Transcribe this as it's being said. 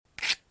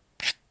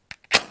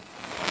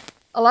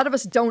a lot of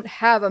us don't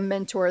have a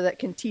mentor that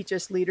can teach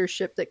us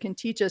leadership, that can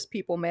teach us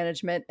people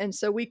management. And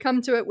so we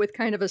come to it with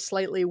kind of a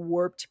slightly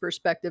warped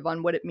perspective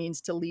on what it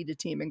means to lead a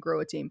team and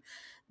grow a team.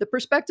 The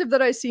perspective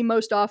that I see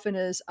most often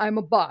is I'm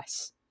a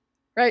boss,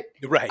 right?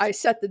 Right. I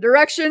set the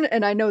direction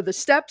and I know the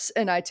steps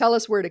and I tell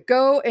us where to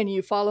go and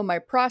you follow my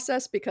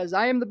process because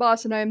I am the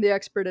boss and I am the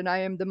expert and I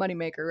am the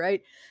moneymaker,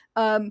 right?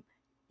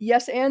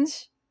 Yes and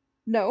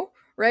no,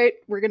 right?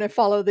 We're going to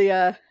follow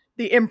the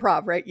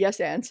improv, right?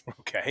 Yes and.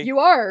 Okay. You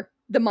are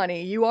the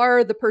money. You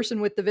are the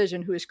person with the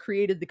vision who has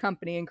created the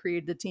company and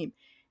created the team.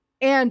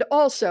 And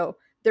also,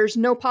 there's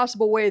no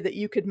possible way that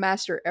you could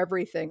master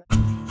everything.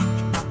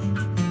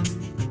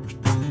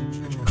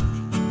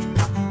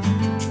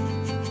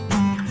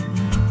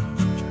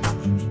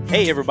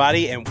 Hey,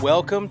 everybody, and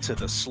welcome to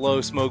the Slow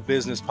Smoke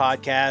Business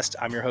Podcast.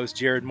 I'm your host,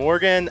 Jarrod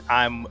Morgan.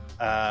 I'm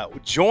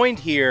joined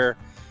here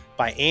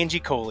by Angie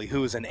Colee,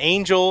 who is an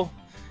angel.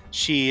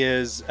 She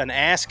is an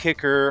ass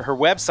kicker. Her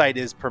website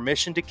is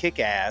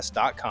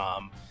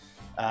permissiontokickass.com.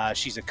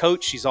 She's a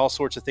coach. She's all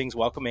sorts of things.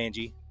 Welcome,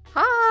 Angie.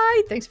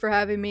 Hi, thanks for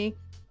having me.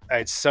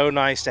 It's so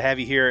nice to have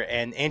you here.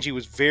 And Angie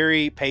was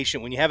very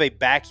patient. When you have a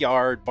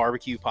backyard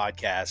barbecue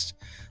podcast,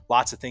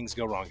 lots of things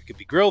go wrong. It could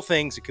be grill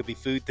things, it could be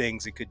food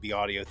things, it could be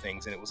audio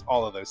things, and it was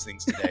all of those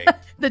things today.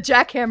 The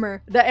jackhammer,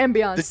 the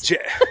ambiance.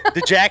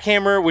 The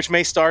jackhammer, which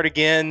may start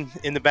again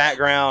in the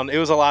background. It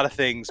was a lot of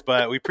things,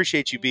 but we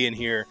appreciate you being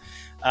here.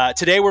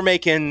 Today we're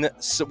making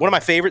one of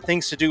my favorite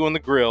things to do on the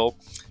grill,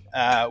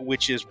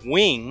 which is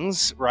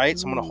wings, right?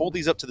 So I'm going to hold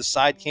these up to the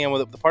side cam.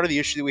 The part of the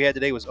issue that we had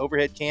today was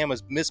overhead cam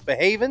was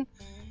misbehaving.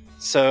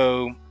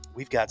 So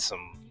we've got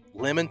some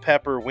lemon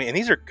pepper wing, and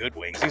these are good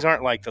wings. These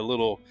aren't like the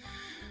little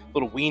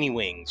weenie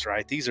wings,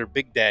 right? These are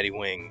big daddy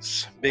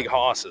wings, big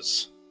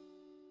hosses.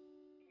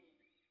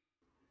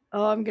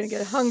 Oh, I'm going to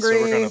get hungry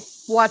so we're gonna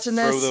watching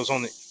this. Throw those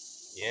on the,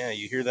 yeah,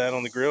 you hear that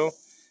on the grill?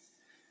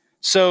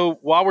 So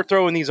while we're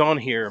throwing these on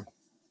here,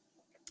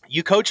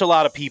 you coach a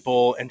lot of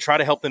people and try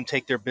to help them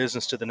take their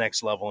business to the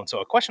next level. And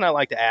so a question I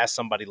like to ask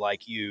somebody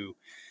like you,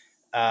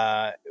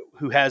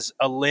 who has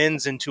a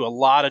lens into a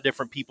lot of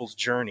different people's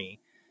journey,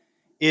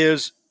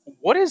 is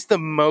what is the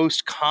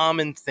most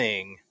common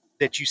thing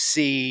that you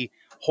see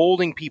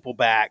holding people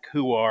back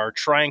who are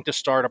trying to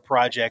start a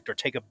project or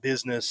take a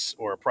business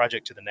or a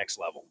project to the next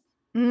level?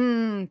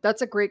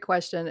 That's a great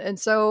question. And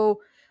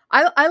so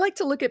I like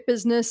to look at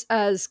business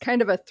as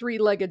kind of a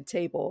three-legged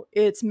table.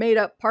 It's made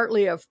up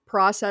partly of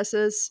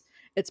processes,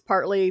 it's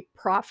partly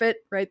profit,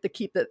 right?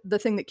 The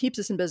thing that keeps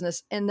us in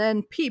business, and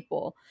then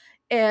people.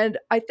 And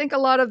I think a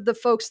lot of the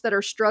folks that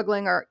are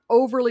struggling are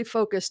overly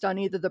focused on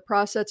either the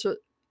process or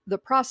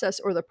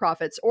the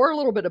profits, or a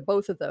little bit of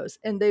both of those.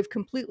 And they've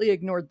completely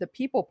ignored the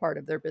people part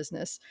of their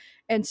business.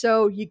 And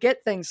so you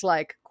get things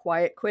like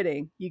quiet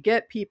quitting. You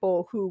get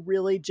people who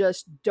really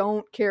just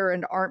don't care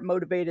and aren't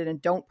motivated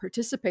and don't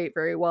participate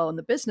very well in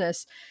the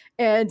business.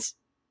 And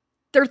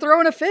they're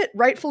throwing a fit,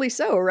 rightfully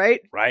so, right?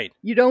 Right.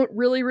 You don't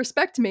really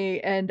respect me,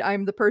 and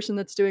I'm the person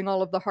that's doing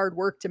all of the hard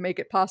work to make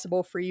it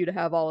possible for you to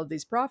have all of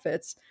these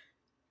profits.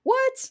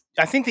 What?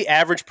 I think the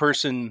average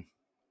person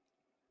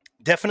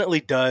definitely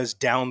does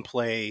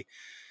downplay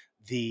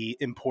the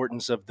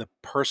importance of the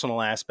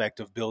personal aspect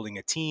of building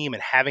a team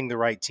and having the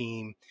right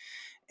team.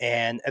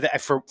 And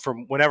for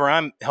whenever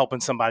I'm helping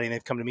somebody and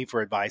they've come to me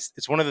for advice,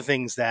 it's one of the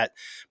things that,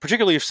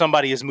 particularly if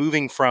somebody is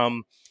moving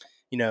from,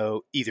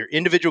 either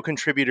individual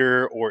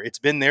contributor or it's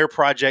been their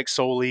project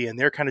solely and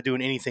they're kind of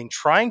doing anything,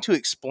 trying to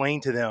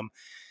explain to them,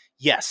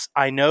 yes,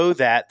 I know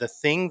that the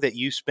thing that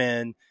you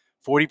spend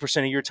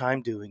 40% of your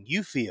time doing,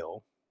 you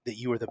feel that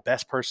you are the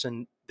best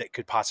person that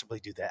could possibly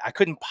do that. I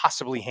couldn't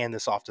possibly hand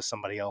this off to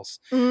somebody else.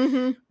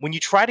 Mm-hmm. When you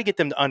try to get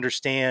them to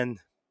understand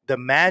the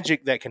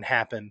magic that can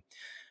happen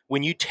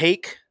when you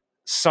take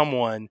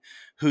someone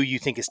who you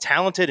think is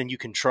talented and you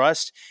can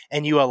trust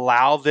and you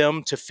allow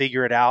them to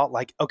figure it out,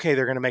 like, okay,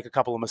 they're going to make a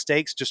couple of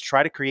mistakes. Just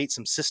try to create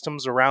some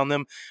systems around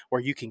them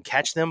where you can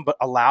catch them, but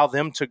allow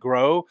them to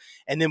grow.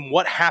 And then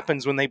what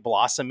happens when they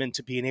blossom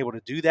into being able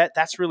to do that?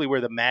 That's really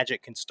where the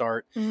magic can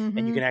start. Mm-hmm.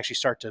 And you can actually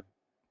start to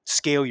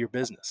scale your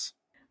business.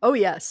 Oh,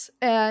 yes.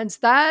 And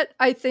that,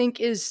 I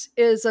think, is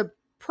a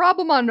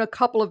problem on a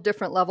couple of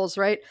different levels,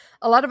 right?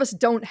 A lot of us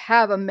don't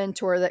have a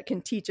mentor that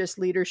can teach us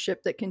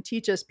leadership, that can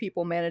teach us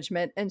people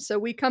management. And so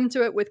we come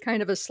to it with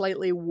kind of a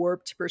slightly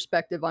warped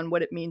perspective on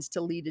what it means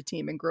to lead a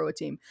team and grow a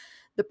team.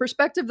 The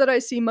perspective that I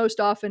see most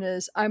often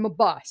is I'm a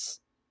boss,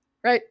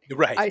 right?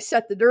 Right. I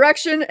set the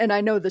direction and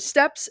I know the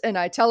steps and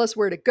I tell us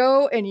where to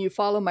go and you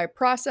follow my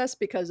process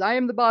because I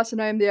am the boss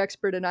and I am the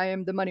expert and I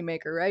am the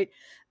moneymaker, right?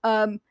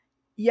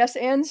 Yes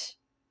and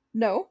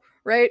no,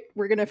 right?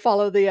 We're going to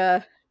follow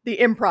the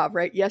improv,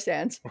 right? Yes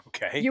and.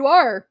 Okay. You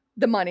are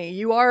the money.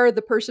 You are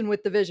the person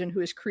with the vision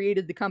who has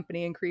created the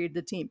company and created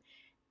the team.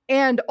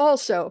 And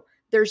also,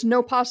 there's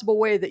no possible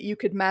way that you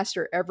could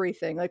master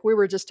everything. Like we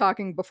were just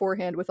talking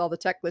beforehand with all the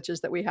tech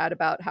glitches that we had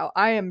about how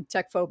I am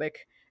tech phobic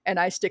and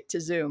I stick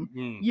to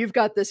Zoom. You've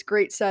got this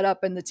great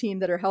setup and the team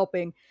that are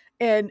helping.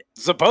 And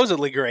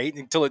supposedly great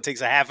until it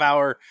takes a half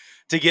hour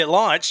to get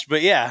launched.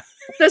 But yeah.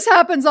 This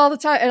happens all the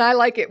time. And I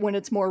like it when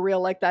it's more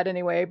real like that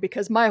anyway,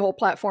 because my whole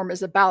platform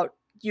is about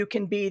you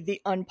can be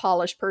the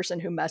unpolished person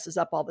who messes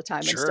up all the time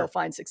and still Sure.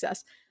 find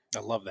success. I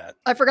love that.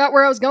 I forgot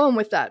where I was going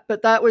with that,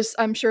 but that was,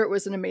 I'm sure it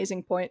was an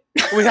amazing point.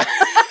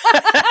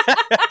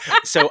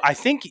 So I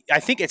think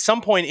at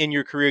some point in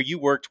your career you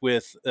worked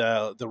with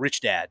the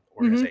Rich Dad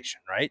Mm-hmm. organization,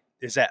 right?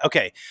 Is that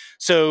okay?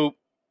 So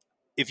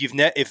if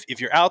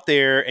if you're out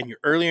there and you're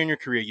earlier in your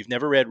career, you've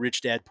never read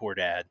Rich Dad Poor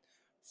Dad,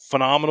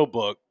 phenomenal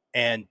book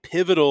and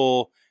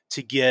pivotal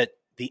to get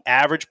the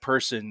average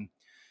person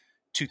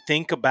to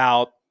think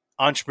about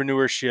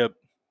entrepreneurship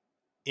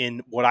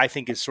in what I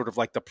think is sort of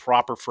like the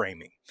proper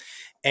framing.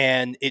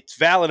 And it's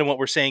valid in what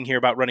we're saying here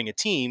about running a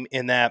team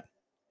in that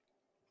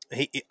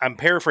I'm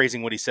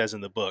paraphrasing what he says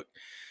in the book,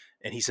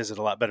 and he says it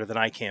a lot better than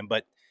I can.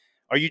 But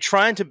are you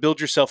trying to build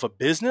yourself a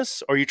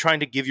business, or are you trying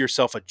to give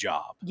yourself a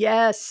job?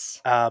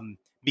 Yes.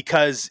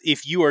 Because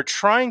if you are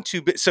trying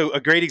to, so a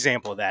great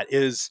example of that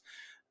is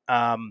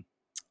um,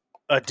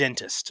 a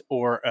dentist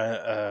or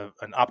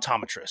an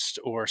optometrist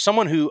or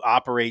someone who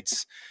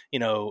operates,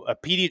 a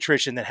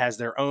pediatrician that has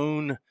their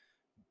own,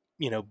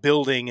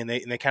 building and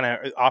they kind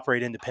of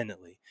operate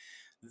independently.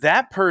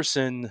 That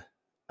person,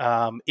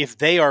 if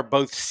they are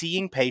both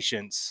seeing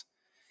patients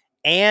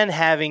and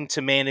having to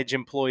manage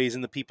employees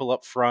and the people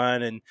up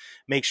front and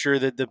make sure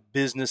that the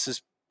business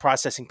is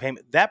processing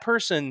payment, that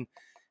person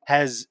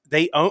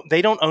they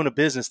don't own a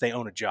business, they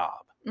own a job,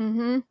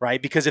 Mm-hmm.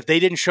 right? Because if they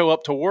didn't show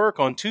up to work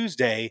on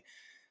Tuesday,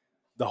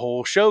 the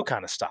whole show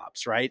kind of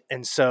stops, right?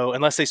 And so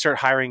unless they start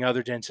hiring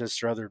other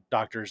dentists or other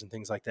doctors and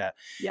things like that.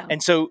 Yeah.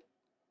 And so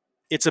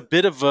it's a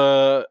bit of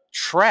a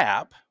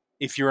trap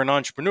if you're an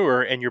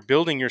entrepreneur and you're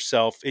building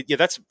yourself. Yeah,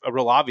 that's a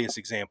real obvious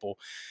example.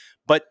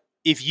 But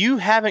if you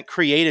haven't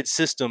created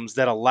systems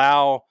that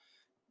allow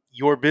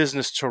your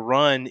business to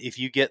run if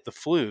you get the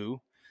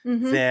flu,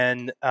 Mm-hmm.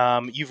 then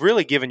you've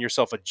really given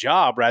yourself a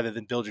job rather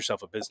than build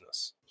yourself a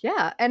business.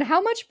 Yeah. And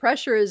how much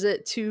pressure is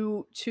it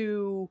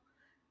to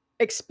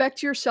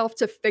expect yourself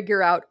to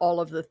figure out all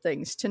of the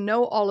things, to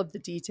know all of the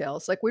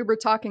details? Like we were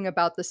talking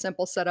about the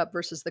simple setup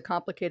versus the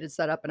complicated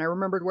setup, and I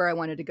remembered where I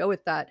wanted to go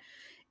with that.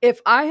 If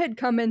I had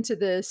come into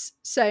this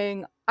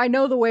saying, I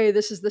know the way,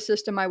 this is the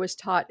system I was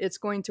taught, it's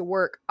going to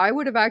work, I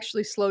would have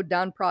actually slowed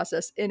down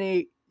process in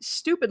a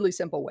stupidly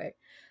simple way.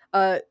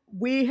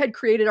 We had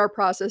created our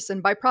process,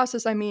 and by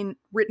process, I mean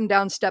written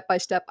down step by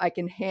step. I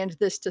can hand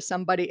this to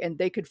somebody and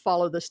they could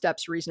follow the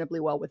steps reasonably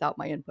well without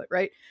my input,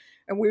 right?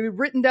 And we had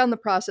written down the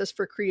process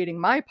for creating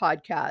my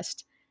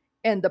podcast.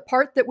 And the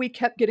part that we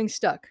kept getting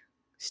stuck,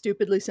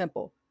 stupidly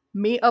simple,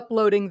 me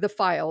uploading the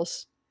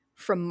files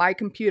from my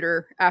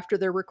computer after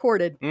they're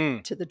recorded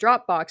Mm. to the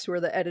Dropbox where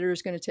the editor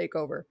is going to take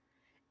over.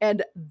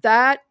 And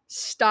that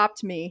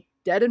stopped me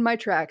dead in my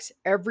tracks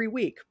every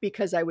week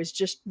because I was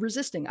just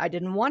resisting. I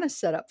didn't want to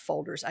set up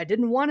folders. I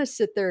didn't want to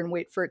sit there and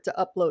wait for it to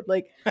upload.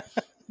 Like,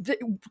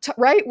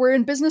 right? We're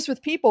in business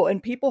with people,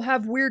 and people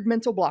have weird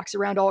mental blocks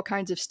around all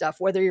kinds of stuff,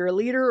 whether you're a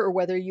leader or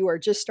whether you are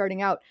just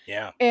starting out.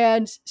 Yeah.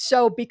 And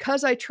so,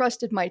 because I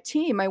trusted my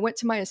team, I went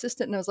to my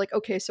assistant and I was like,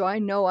 okay, so I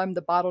know I'm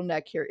the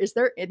bottleneck here. Is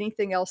there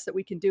anything else that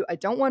we can do? I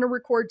don't want to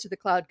record to the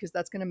cloud because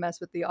that's going to mess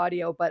with the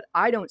audio, but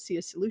I don't see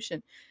a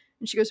solution.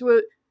 And she goes,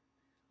 well,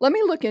 let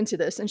me look into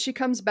this. And she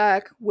comes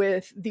back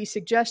with the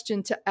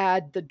suggestion to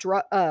add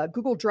the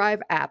Google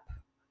Drive app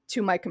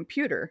to my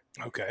computer.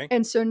 Okay.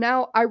 And so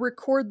now I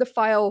record the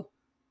file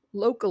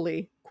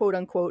locally, quote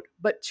unquote,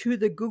 but to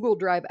the Google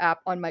Drive app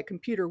on my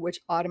computer, which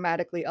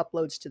automatically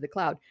uploads to the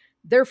cloud,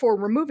 therefore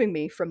removing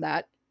me from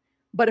that.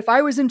 But if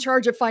I was in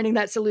charge of finding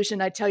that solution,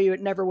 I tell you,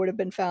 it never would have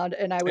been found.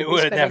 And It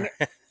would have never.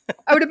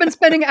 I would have been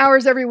spending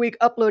hours every week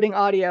uploading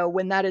audio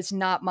when that is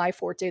not my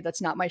forte.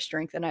 That's not my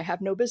strength. And I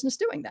have no business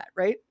doing that.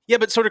 Right. Yeah,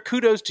 but sort of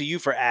kudos to you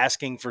for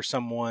asking for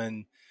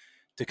someone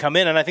to come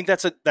in, and I think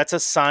that's a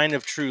sign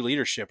of true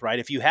leadership, right?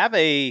 If you have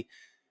a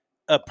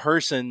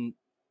person,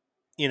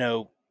 you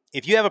know,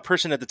 if you have a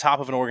person at the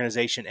top of an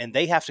organization and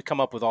they have to come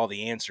up with all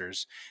the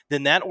answers,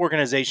 then that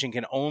organization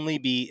can only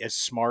be as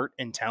smart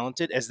and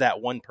talented as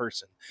that one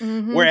person.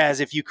 Mm-hmm.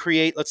 Whereas if you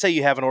create, let's say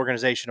you have an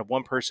organization of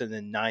one person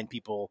and 9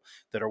 people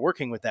that are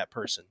working with that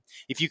person.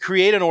 If you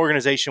create an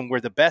organization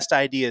where the best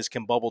ideas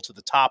can bubble to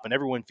the top and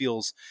everyone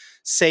feels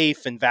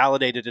safe and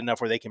validated enough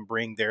where they can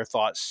bring their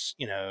thoughts,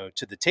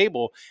 to the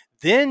table,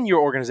 then your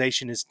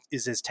organization is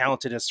as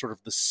talented as sort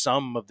of the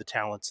sum of the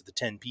talents of the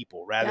 10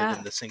 people rather Yeah.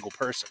 than the single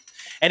person.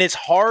 And it's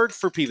hard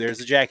for people.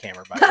 There's a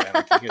jackhammer, by the way. I don't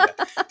know if you hear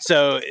that.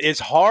 So it's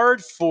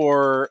hard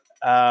for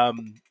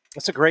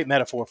that's a great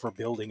metaphor for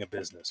building a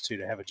business too,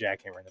 to have a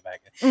jackhammer in the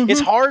back. Mm-hmm. It's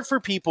hard for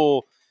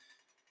people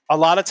a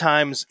lot of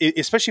times,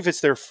 especially if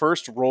it's their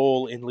first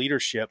role in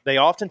leadership, they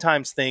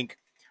oftentimes think,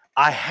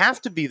 I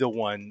have to be the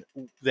one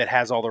that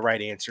has all the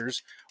right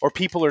answers, or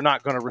people are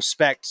not going to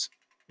respect,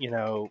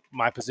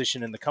 my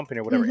position in the company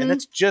or whatever. Mm-hmm. And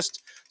that's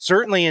just,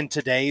 certainly in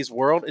today's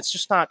world, it's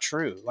just not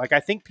true. Like, I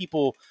think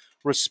people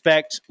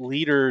respect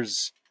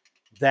leaders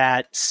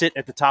that sit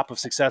at the top of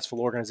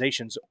successful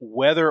organizations,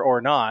 whether or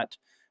not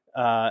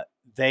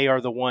they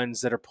are the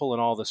ones that are pulling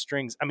all the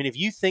strings. I mean, if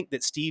you think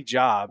that Steve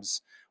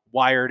Jobs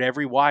wired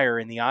every wire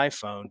in the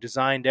iPhone,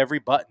 designed every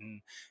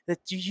button. That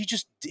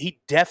he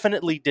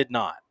definitely did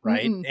not,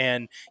 right? Mm-mm.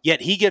 And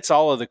yet he gets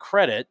all of the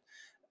credit.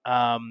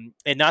 And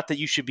not that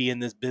you should be in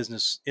the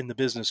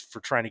business for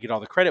trying to get all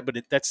the credit, but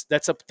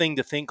that's a thing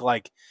to think,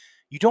 like,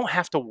 you don't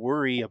have to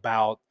worry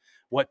about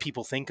what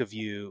people think of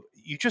you.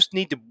 You just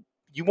need to,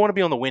 you want to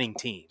be on the winning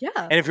team. Yeah.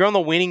 And if you're on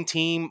the winning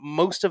team,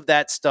 most of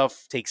that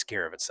stuff takes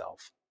care of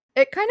itself.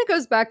 It kind of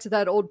goes back to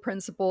that old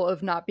principle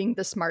of not being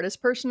the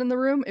smartest person in the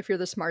room. If you're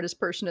the smartest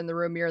person in the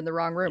room, you're in the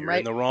wrong room, You're in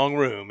right? the wrong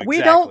room.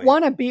 We don't Exactly.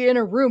 want to be in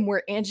a room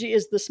where Angie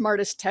is the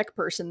smartest tech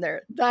person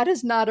there. That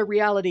is not a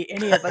reality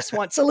any of us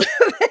want to live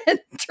in.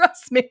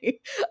 Trust me.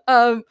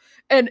 Um,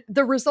 and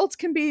the results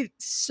can be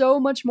so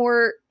much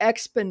more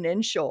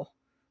exponential,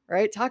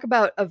 right? Talk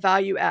about a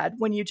value add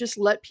when you just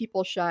let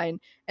people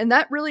shine. And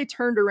that really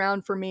turned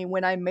around for me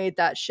when I made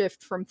that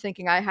shift from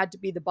thinking I had to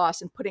be the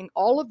boss and putting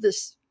all of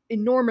this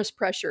enormous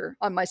pressure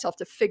on myself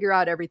to figure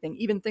out everything,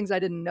 even things I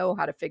didn't know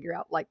how to figure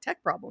out, like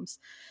tech problems.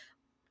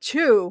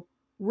 Two,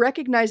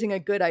 recognizing a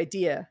good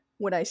idea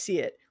when I see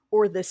it,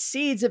 or the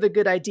seeds of a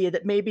good idea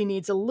that maybe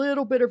needs a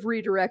little bit of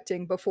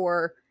redirecting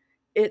before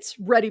it's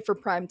ready for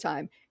prime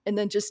time. And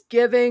then just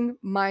giving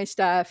my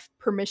staff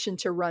permission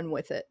to run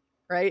with it,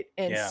 right?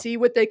 And Yeah. see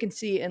what they can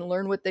see and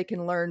learn what they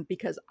can learn,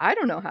 because I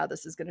don't know how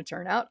this is going to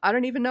turn out. I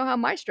don't even know how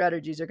my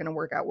strategies are going to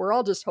work out. We're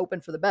all just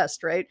hoping for the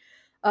best, right?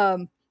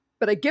 Um,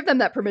 but I give them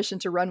that permission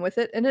to run with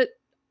it. And it,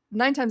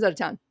 9 times out of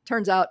 10,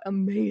 turns out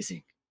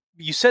amazing.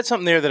 You said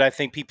something there that I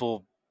think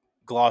people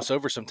gloss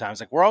over sometimes.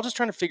 Like, we're all just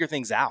trying to figure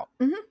things out.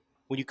 Mm-hmm.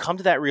 When you come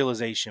to that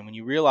realization, when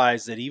you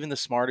realize that even the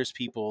smartest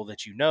people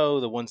that you know,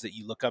 the ones that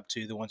you look up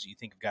to, the ones that you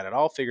think have got it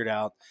all figured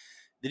out,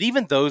 that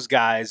even those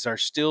guys are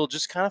still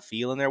just kind of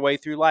feeling their way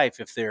through life.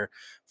 If they're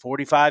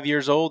 45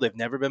 years old, they've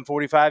never been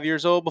 45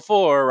 years old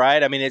before,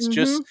 right? I mean, it's Mm-hmm.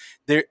 just,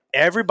 they're,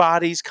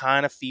 everybody's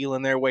kind of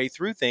feeling their way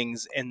through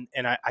things. And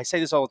I say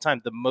this all the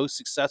time, the most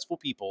successful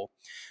people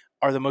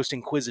are the most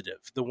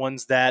inquisitive, the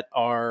ones that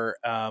are,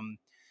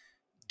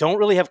 don't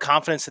really have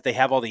confidence that they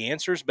have all the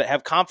answers, but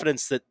have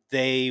confidence that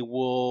they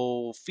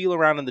will feel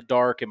around in the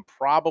dark and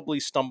probably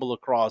stumble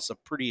across a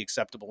pretty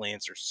acceptable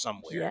answer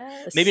somewhere.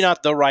 Maybe Yes.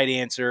 not the right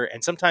answer.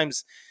 And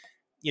sometimes,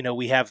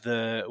 we have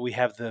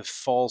the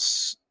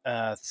false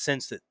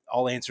sense that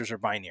all answers are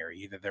binary,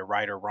 either they're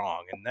right or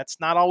wrong, and that's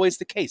not always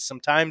the case.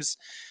 Sometimes,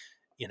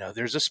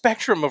 there's a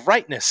spectrum of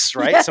rightness,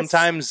 right? Yes.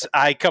 Sometimes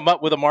I come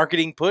up with a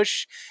marketing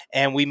push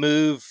and we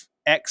move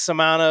X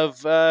amount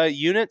of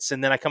units,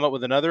 and then I come up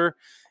with another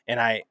and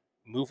I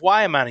move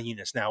Y amount of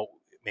units. Now,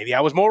 maybe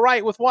I was more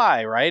right with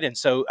Y, right? And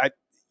so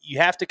you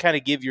have to kind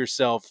of give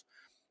yourself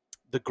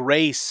the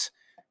grace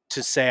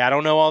to say, I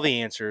don't know all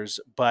the answers,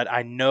 but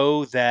I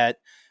know that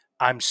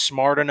I'm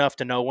smart enough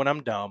to know when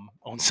I'm dumb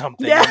on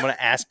something, and Yeah. I'm going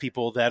to ask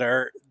people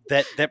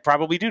that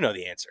probably do know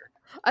the answer.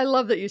 I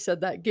love that you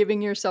said that,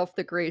 giving yourself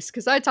the grace,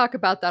 because I talk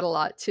about that a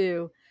lot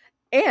too.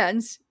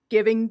 And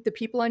giving the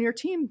people on your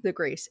team the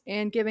grace,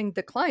 and giving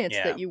the clients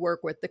Yeah. that you work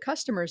with, the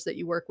customers that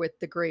you work with,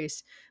 the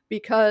grace,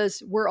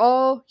 because we're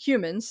all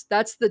humans.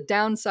 That's the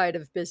downside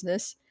of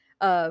business.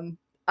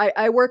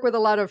 I work with a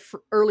lot of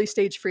early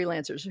stage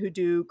freelancers who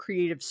do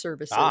creative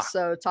services. Ah.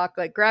 So, talk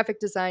like graphic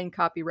design,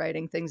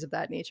 copywriting, things of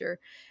that nature.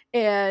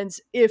 And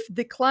if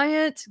the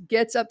client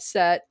gets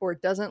upset or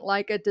doesn't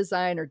like a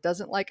design or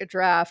doesn't like a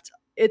draft,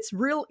 it's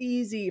real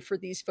easy for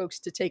these folks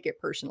to take it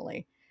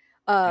personally.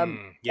 And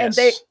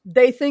they Yes.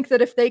 they think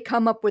that if they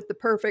come up with the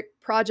perfect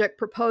project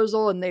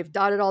proposal and they've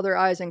dotted all their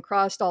I's and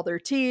crossed all their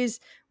T's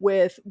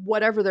with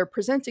whatever they're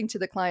presenting to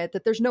the client,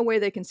 that there's no way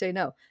they can say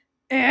no.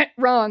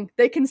 Wrong.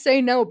 They can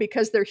say no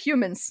because they're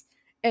humans,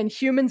 and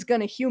humans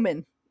gonna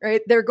human,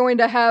 right? They're going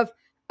to have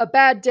a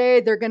bad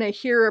day. They're going to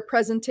hear a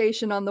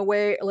presentation on the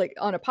way, like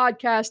on a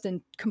podcast,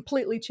 and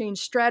completely change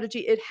strategy.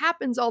 It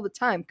happens all the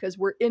time because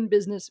we're in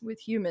business with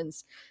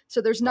humans.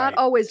 So there's not Right.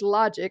 always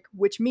logic,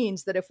 which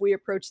means that if we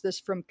approach this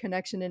from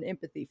connection and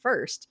empathy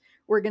first,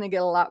 we're going to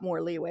get a lot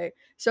more leeway.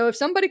 So if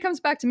somebody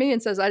comes back to me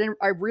and says, I don't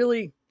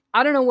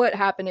know what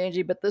happened,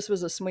 Angie, but this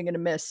was a swing and a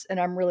miss, and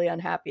I'm really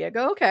unhappy. I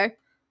go, okay.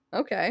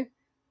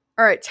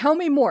 All right, tell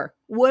me more.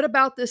 What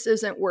about this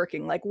isn't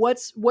working? Like,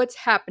 what's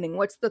happening?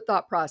 What's the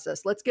thought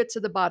process? Let's get to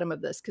the bottom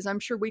of this, because I'm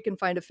sure we can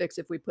find a fix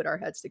if we put our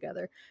heads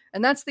together.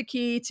 And that's the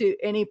key to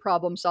any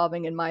problem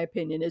solving, in my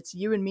opinion. It's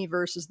you and me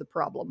versus the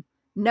problem,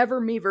 never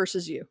me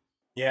versus you.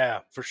 Yeah,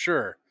 for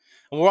sure.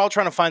 And we're all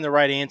trying to find the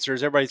right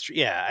answers. Everybody's,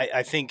 yeah,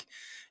 I think,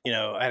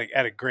 I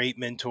had a great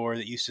mentor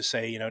that used to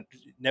say,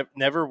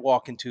 never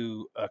walk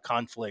into a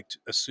conflict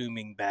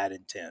assuming bad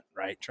intent,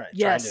 right? Trying to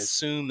Yes.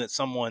 assume that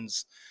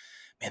someone's,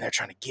 man, they're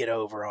trying to get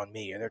over on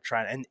me, or they're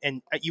trying,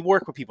 and you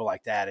work with people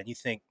like that and you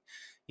think,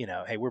 hey,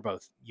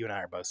 you and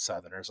I are both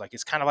Southerners. Like,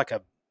 it's kind of like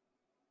a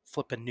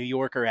flipping New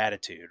Yorker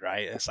attitude,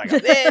 right? It's like,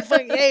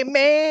 hey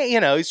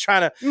man,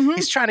 Hmm.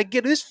 he's trying to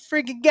get this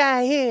freaking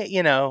guy here. I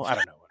don't know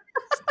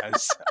what it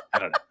is. I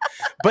don't know,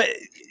 but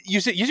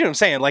you see what I'm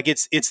saying? Like,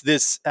 it's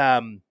this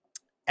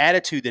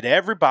attitude that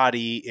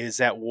everybody is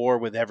at war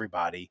with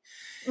everybody,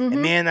 and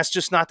Hmm. man, that's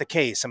just not the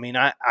case. I mean,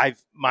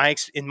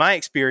 in my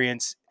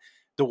experience,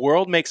 The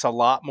world makes a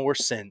lot more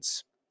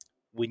sense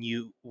when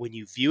you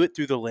view it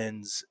through the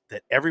lens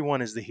that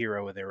everyone is the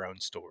hero of their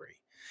own story,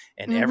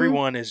 and Mm-hmm.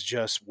 everyone is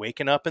just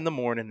waking up in the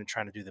morning and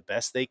trying to do the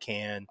best they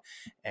can,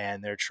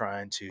 and they're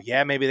trying to,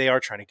 yeah, maybe they are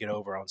trying to get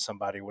over on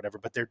somebody or whatever,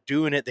 but they're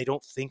doing it. They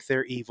don't think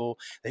they're evil.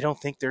 They don't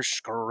think they're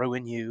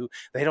screwing you.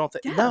 They don't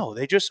Yeah. no,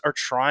 they just are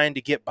trying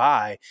to get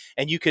by.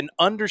 And you can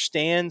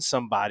understand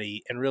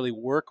somebody and really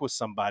work with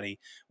somebody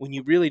when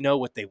you really know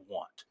what they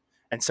want.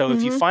 And so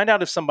if you Mm-hmm. find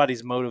out if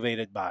somebody's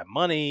motivated by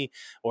money,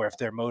 or if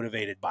they're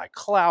motivated by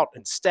clout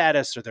and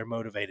status, or they're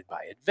motivated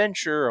by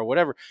adventure or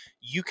whatever,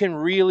 you can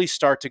really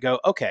start to go,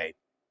 okay,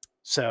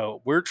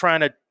 so we're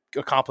trying to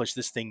accomplish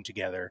this thing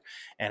together.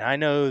 And I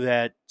know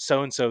that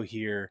so and so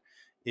here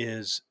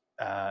is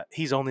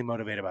he's only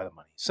motivated by the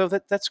money. So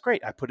that's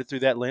great. I put it through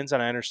that lens,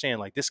 and I understand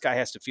like this guy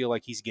has to feel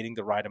like he's getting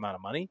the right amount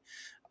of money,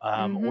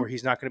 Mm-hmm. or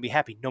he's not going to be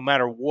happy no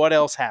matter what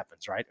else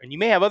happens, right? And you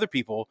may have other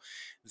people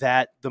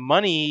that the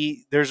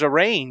money, there's a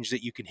range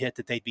that you can hit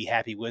that they'd be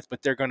happy with,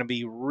 but they're going to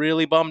be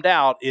really bummed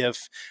out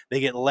if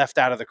they get left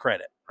out of the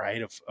credit,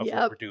 right? Of what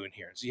we're Yep. doing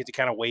here. So you have to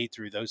kind of wade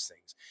through those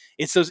things.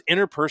 It's those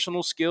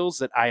interpersonal skills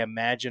that I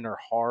imagine are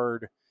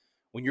hard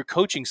when you're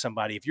coaching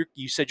somebody. If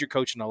you said you're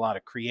coaching a lot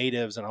of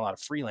creatives and a lot of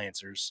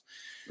freelancers,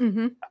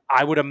 Mm-hmm.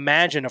 I would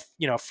imagine a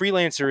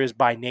freelancer is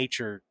by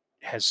nature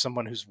has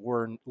someone who's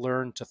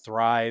learned to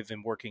thrive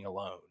in working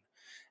alone.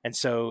 And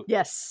so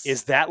Yes.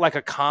 is that like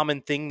a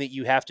common thing that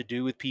you have to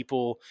do with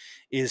people,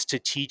 is to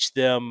teach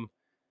them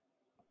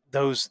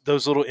those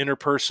little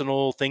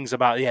interpersonal things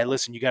about, yeah,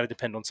 listen, you got to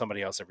depend on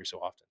somebody else every so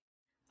often.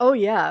 Oh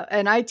yeah,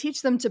 and I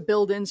teach them to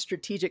build in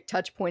strategic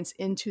touch points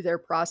into their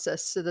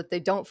process so that they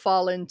don't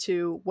fall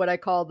into what I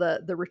call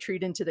the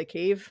retreat into the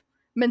cave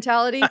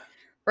mentality,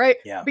 right?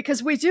 Yeah,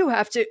 Because we do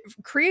have to,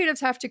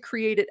 creatives have to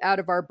create it out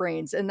of our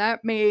brains, and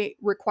that may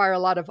require a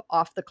lot of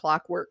off the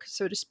clock work,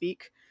 so to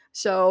speak.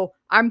 So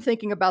I'm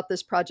thinking about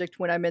this project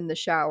when I'm in the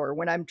shower,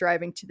 when I'm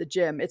driving to the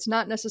gym. It's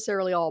not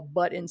necessarily all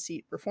butt in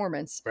seat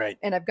performance, right.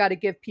 and I've got to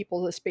give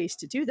people the space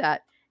to do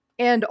that.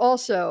 And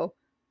also,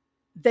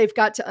 they've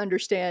got to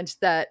understand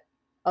that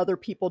other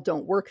people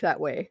don't work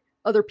that way.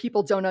 Other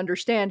people don't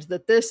understand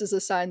that this is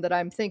a sign that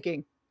I'm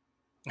thinking.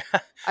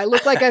 I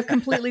look like I've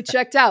completely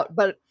checked out,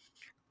 but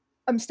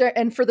I'm staring.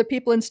 And for the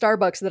people in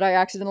Starbucks that I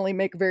accidentally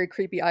make very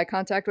creepy eye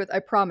contact with, I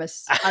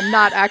promise I'm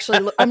not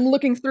actually. I'm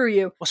looking through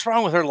you. What's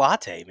wrong with her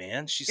latte,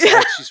 man? She's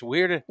like, she's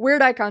weird.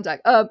 Weird eye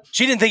contact.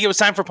 She didn't think it was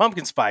time for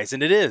pumpkin spice,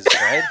 and it is,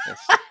 right?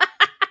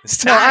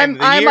 It's No, time.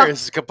 The year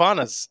is upon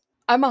us.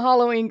 I'm a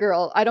Halloween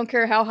girl. I don't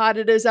care how hot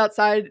it is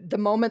outside. The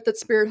moment that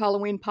Spirit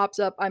Halloween pops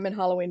up, I'm in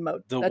Halloween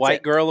mode. The That's white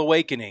it. girl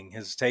awakening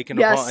has taken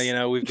upon.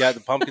 Yes. We've got the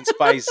pumpkin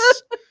spice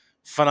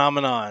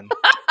phenomenon.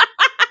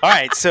 All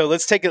right, so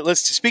let's take it.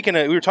 Let's speaking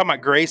of, we were talking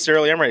about grace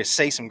earlier. I'm ready to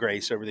say some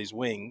grace over these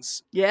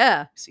wings.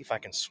 Yeah. See if I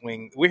can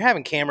swing. We're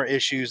having camera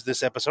issues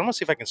this episode. I'm gonna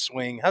see if I can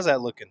swing. How's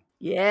that looking?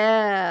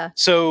 Yeah.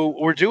 So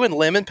we're doing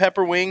lemon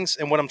pepper wings,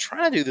 and what I'm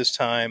trying to do this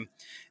time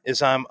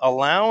is I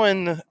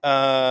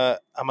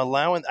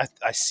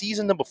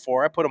season them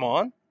before I put them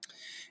on,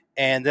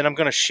 and then I'm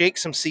going to shake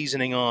some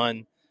seasoning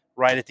on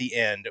right at the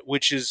end,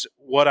 which is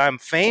what I'm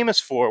famous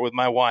for with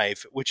my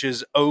wife, which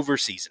is over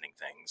seasoning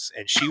things,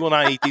 and she will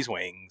not eat these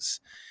wings,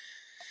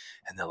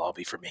 and they'll all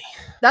be for me.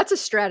 That's a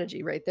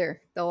strategy right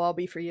there. They'll all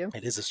be for you.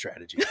 It is a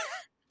strategy.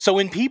 So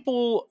when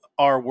people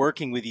are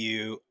working with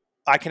you,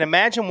 I can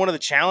imagine one of the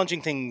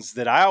challenging things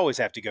that I always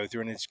have to go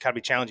through, and it's kind of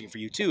be challenging for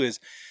you too, is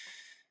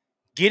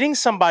getting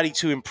somebody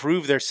to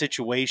improve their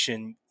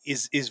situation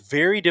is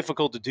very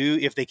difficult to do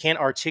if they can't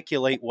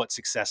articulate what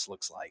success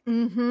looks like.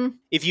 Mm-hmm.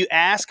 If you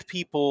ask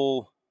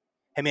people,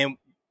 hey man,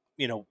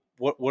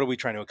 what are we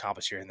trying to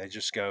accomplish here? And they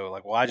just go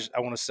like, well, I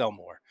want to sell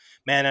more.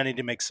 Man, I need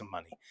to make some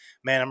money.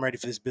 Man, I'm ready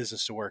for this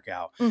business to work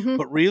out. Mm-hmm.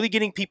 But really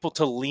getting people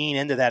to lean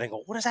into that and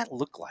go, what does that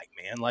look like,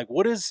 man? Like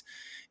what is,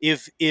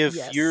 if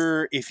Yes.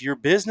 your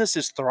business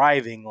is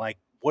thriving, like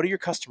what do your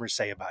customers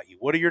say about you?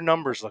 What do your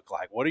numbers look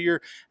like? What are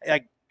your,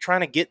 like,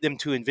 trying to get them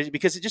to envision,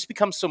 because it just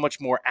becomes so much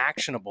more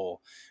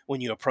actionable when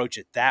you approach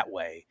it that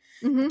way.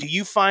 Mm-hmm. Do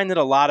you find that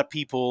a lot of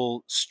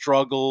people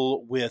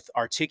struggle with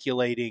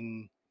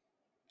articulating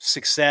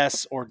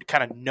success or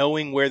kind of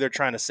knowing where they're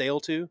trying to sail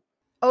to?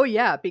 Oh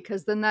yeah,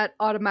 because then that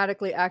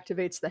automatically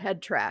activates the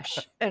head trash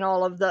and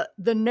all of the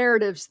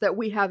narratives that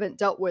we haven't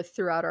dealt with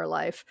throughout our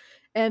life.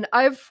 And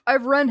I've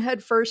run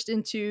headfirst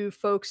into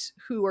folks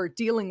who are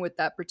dealing with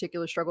that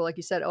particular struggle. Like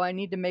you said, oh, I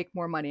need to make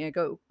more money. I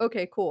go,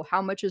 okay, cool. How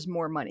much is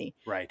more money?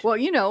 Right.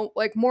 Well,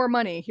 like more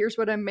money. Here's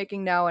what I'm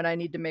making now, and I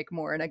need to make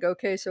more. And I go,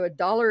 okay, so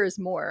 $1 is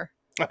more.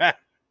 I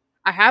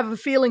have a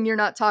feeling you're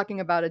not talking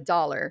about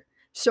 $1.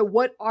 So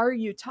what are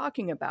you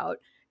talking about?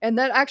 And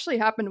that actually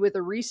happened with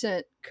a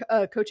recent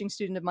coaching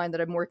student of mine that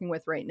I'm working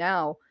with right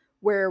now,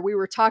 where we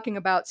were talking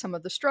about some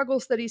of the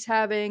struggles that he's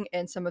having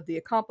and some of the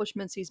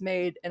accomplishments he's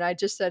made. And I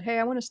just said, hey,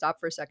 I want to stop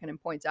for a second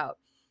and point out,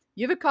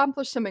 you've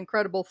accomplished some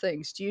incredible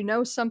things. Do you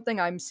know something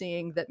I'm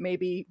seeing that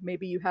maybe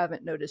you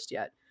haven't noticed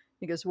yet?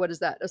 He goes, what is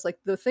that? I was like,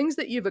 the things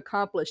that you've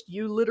accomplished,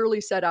 you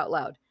literally said out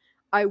loud,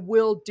 I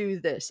will do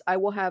this. I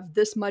will have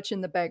this much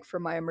in the bank for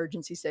my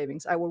emergency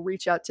savings. I will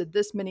reach out to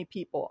this many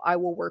people. I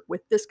will work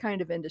with this kind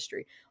of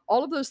industry.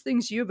 All of those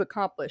things you've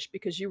accomplished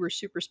because you were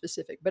super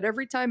specific. But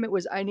every time it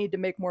was, I need to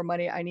make more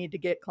money, I need to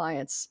get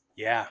clients,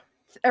 Yeah.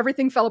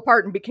 everything fell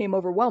apart and became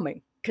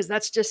overwhelming because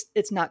that's just,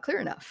 it's not clear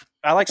enough.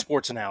 I like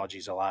sports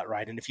analogies a lot,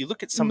 right? And if you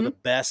look at some of the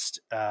Mm best,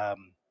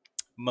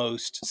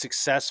 most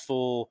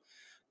successful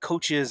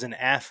coaches and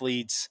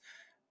athletes,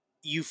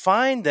 you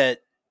find that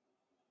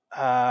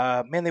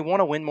man, they want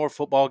to win more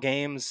football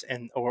games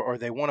or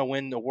they want to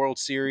win the World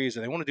Series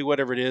or they want to do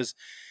whatever it is,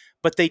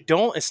 but they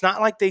don't. It's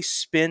not like they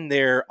spend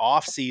their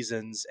off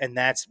seasons and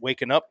that's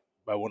waking up.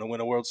 I want to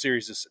win a World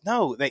Series.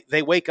 No,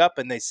 they wake up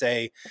and they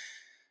say,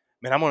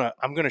 "Man,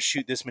 I'm gonna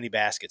shoot this many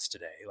baskets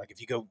today." Like if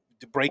you go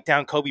to break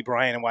down Kobe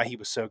Bryant and why he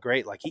was so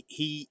great, like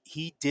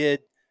he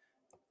did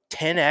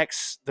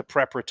 10x the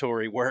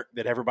preparatory work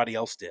that everybody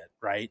else did,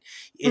 right?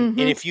 hmm. And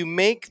Mm if you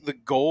make the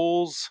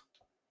goals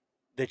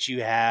that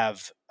you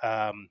have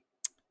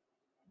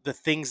the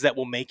things that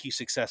will make you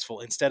successful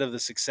instead of the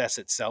success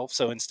itself.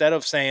 So instead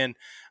of saying,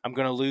 I'm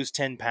going to lose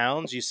 10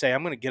 pounds, you say,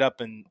 I'm going to get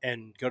up and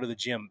go to the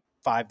gym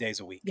 5 days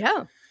a week, hmm.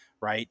 Yeah.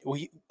 right? Well,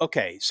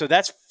 okay. So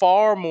that's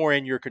far more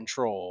in your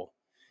control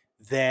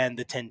than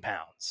the 10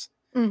 pounds.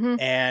 Mm hmm.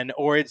 And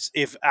or it's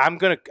if I'm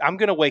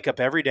gonna wake up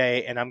every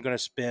day and I'm gonna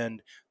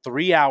spend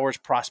 3 hours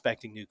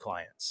prospecting new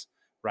clients,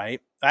 right?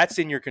 That's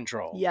in your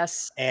control.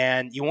 Yes.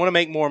 And you want to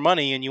make more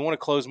money and you want to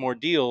close more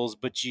deals,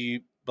 but you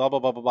blah blah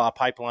blah blah blah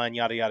pipeline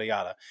yada yada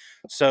yada.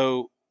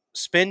 So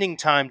spending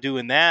time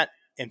doing that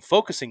and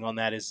focusing on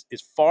that is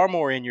far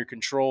more in your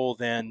control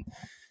than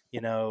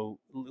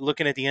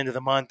looking at the end of the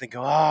month and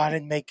go, I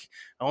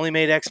only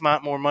made X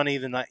amount more money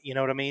than that. You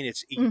know what I mean?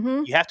 It's Mm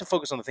hmm. you have to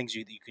focus on the things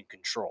you can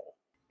control.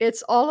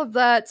 It's all of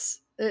that.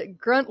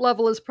 Grunt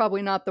level is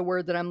probably not the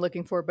word that I'm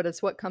looking for, but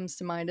it's what comes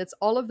to mind. It's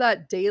all of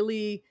that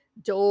daily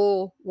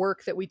dull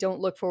work that we don't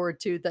look forward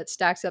to that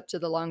stacks up to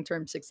the long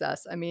term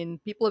success. I mean,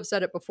 people have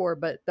said it before,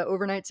 but the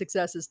overnight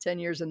success is 10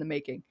 years in the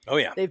making. Oh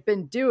yeah. They've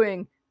been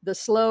doing the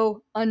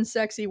slow,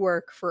 unsexy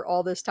work for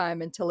all this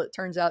time until it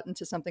turns out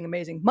into something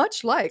amazing,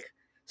 much like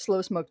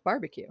slow smoked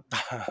barbecue.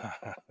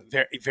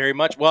 Very, very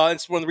much. Well,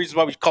 it's one of the reasons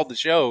why we called the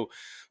show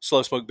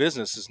 "Slow Smoke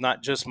Business." Is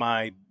not just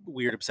my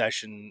weird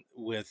obsession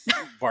with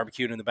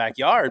barbecuing in the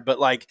backyard, but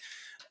like,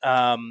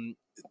 um,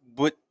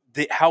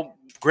 how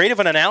great of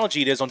an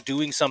analogy it is on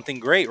doing something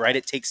great. Right?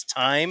 It takes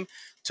time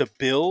to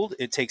build.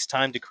 It takes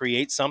time to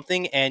create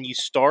something, and you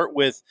start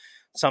with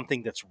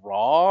something that's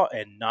raw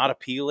and not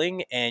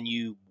appealing, and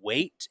you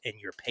wait and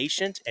you're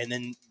patient, and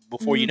then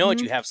before you Mm know it,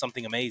 hmm. you have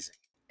something amazing.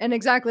 And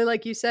exactly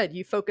like you said,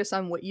 you focus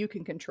on what you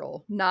can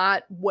control,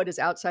 not what is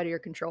outside of your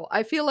control.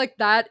 I feel like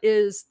that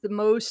is the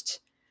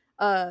most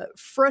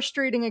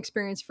frustrating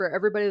experience for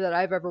everybody that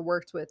I've ever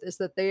worked with is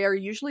that they are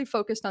usually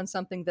focused on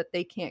something that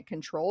they can't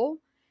control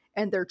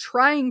and they're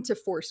trying to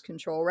force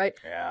control, right?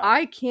 Yeah.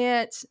 I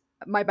can't,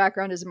 my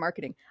background is in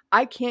marketing.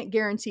 I can't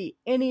guarantee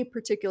any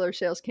particular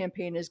sales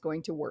campaign is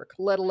going to work,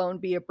 let alone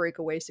be a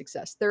breakaway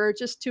success. There are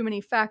just too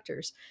many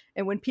factors.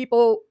 And when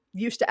people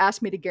used to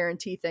ask me to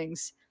guarantee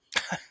things,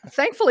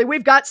 thankfully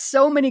we've got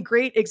so many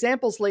great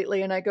examples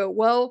lately, and I go,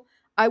 well,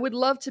 I would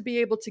love to be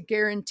able to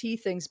guarantee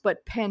things,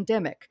 but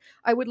pandemic.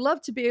 I would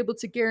love to be able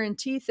to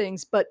guarantee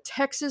things, but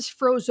Texas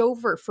froze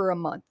over for a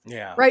month.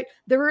 Yeah. Right?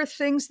 There are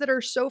things that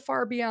are so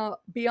far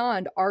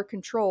beyond our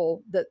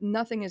control that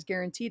nothing is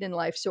guaranteed in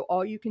life. So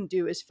all you can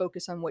do is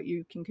focus on what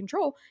you can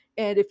control.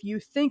 And if you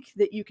think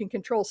that you can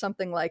control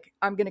something like,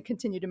 I'm going to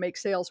continue to make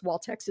sales while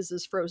Texas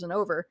is frozen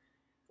over,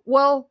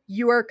 well,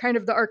 you are kind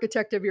of the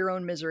architect of your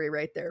own misery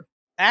right there.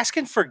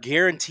 Asking for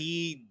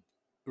guaranteed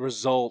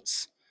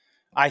results,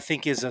 I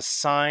think, is a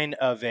sign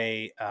of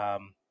a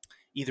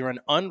either an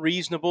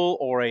unreasonable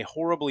or a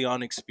horribly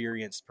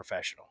unexperienced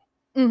professional.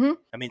 Mm-hmm.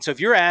 I mean, so if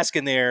you're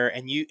asking there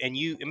and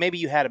maybe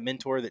you had a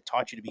mentor that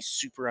taught you to be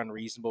super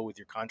unreasonable with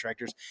your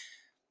contractors,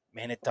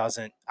 man, it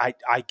doesn't.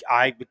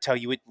 I would tell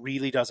you it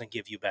really doesn't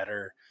give you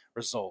better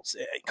results.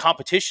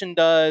 Competition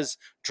does,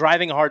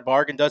 driving a hard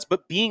bargain does,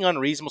 but being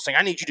unreasonable, saying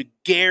I need you to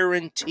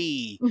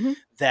guarantee Mm-hmm.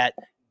 that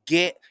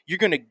you're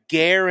going to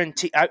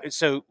guarantee.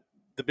 So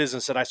the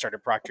business that I started,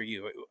 Procter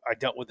U, I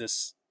dealt with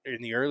this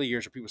in the early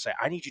years where people say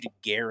I need you to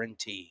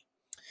guarantee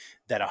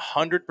that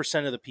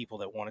 100% of the people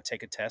that want to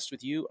take a test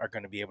with you are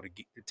going to be able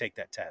to take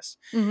that test.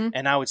 Mm-hmm.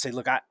 And I would say,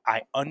 look,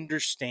 I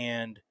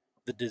understand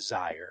the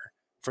desire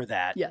for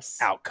that Yes.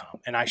 outcome.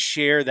 And I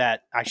share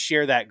that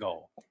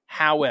goal.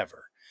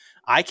 However,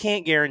 I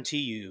can't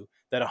guarantee you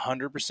that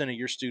 100% of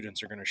your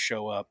students are going to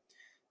show up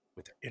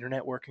with their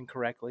internet working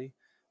correctly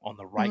on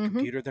the right Mm-hmm.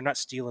 computer. They're not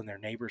stealing their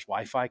neighbor's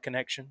Wi-Fi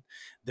connection.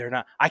 They're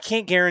not. I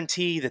can't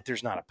guarantee that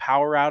there's not a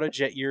power outage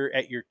at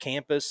your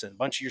campus and a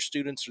bunch of your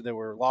students that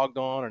were logged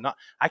on or not.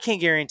 I can't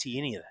guarantee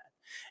any of that.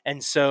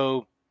 And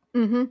so,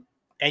 Mm-hmm.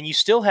 and you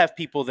still have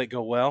people that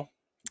go, well,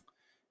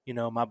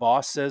 my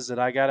boss says that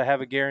I got to have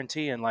a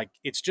guarantee, and like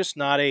it's just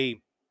not a.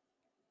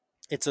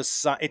 It's a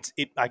sign.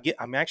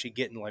 I'm actually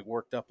getting like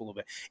worked up a little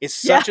bit.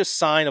 It's Yeah. such a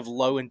sign of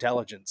low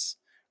intelligence,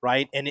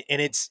 right? And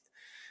it's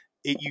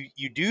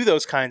you do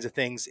those kinds of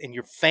things, and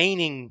you're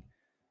feigning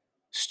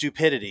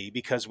stupidity,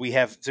 because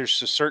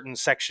there's a certain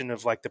section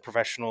of like the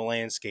professional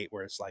landscape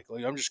where it's like,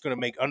 I'm just going to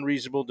make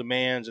unreasonable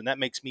demands, and that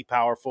makes me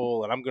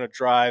powerful, and I'm going to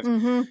drive.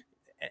 Mhm.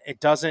 It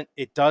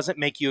doesn't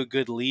make you a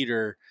good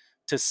leader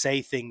to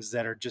say things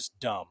that are just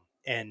dumb,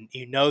 and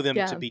you know them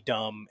to Yeah. be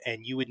dumb,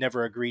 and you would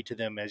never agree to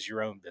them as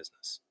your own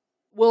business.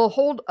 We'll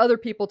hold other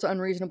people to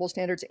unreasonable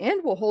standards,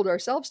 and we'll hold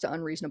ourselves to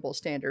unreasonable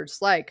standards.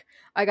 Like,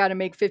 I got to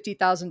make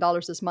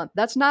 $50,000 this month.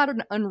 That's not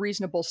an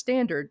unreasonable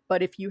standard.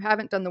 But if you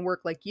haven't done the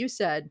work, like you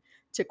said,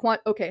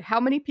 okay, how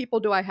many people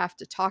do I have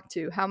to talk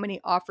to? How many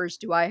offers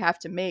do I have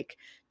to make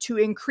to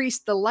increase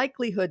the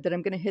likelihood that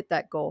I'm going to hit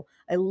that goal?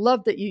 I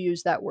love that you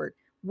use that word.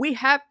 We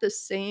have the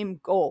same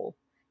goal.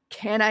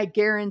 Can I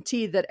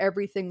guarantee that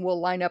everything will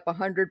line up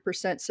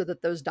 100% so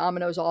that those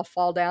dominoes all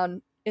fall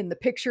down in the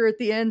picture at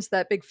the end,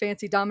 that big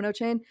fancy domino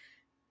chain?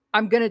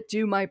 I'm going to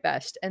do my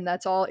best. And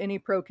that's all any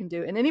pro can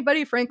do. And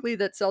anybody, frankly,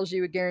 that sells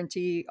you a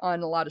guarantee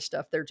on a lot of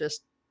stuff,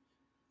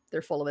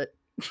 they're full of it.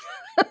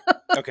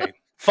 Okay,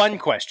 fun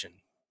question.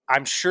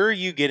 I'm sure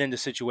you get into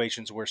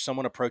situations where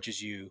someone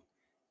approaches you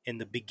in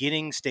the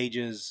beginning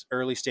stages,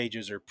 early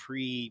stages, or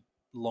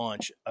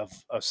pre-launch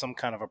of some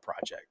kind of a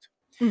project,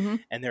 Mm-hmm.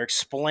 and they're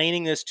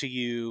explaining this to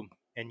you,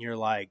 and you're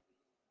like,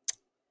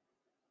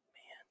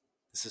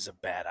 this is a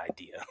bad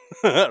idea.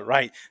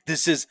 Right?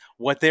 This is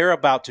what they're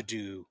about to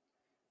do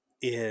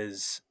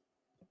is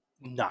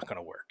not going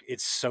to work.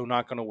 It's so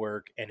not going to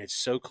work, and it's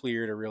so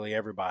clear to really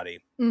everybody.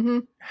 Mm-hmm.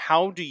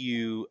 How do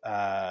you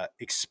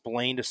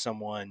explain to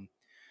someone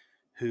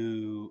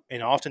who,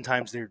 and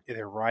oftentimes they're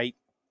right,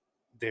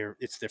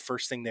 it's the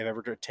first thing they've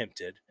ever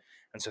attempted,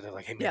 and so they're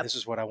like, hey man, Yep. this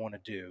is what I want to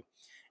do,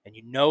 and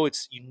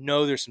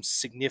there's some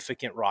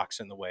significant rocks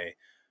in the way.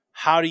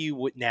 How do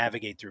you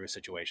navigate through a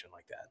situation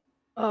like that?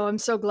 Oh, I'm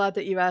so glad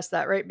that you asked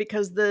that, right?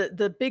 Because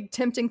the big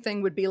tempting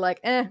thing would be like,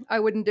 I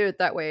wouldn't do it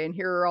that way, and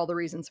here are all the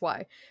reasons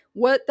why.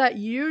 What that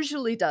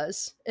usually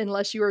does,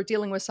 unless you are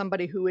dealing with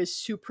somebody who is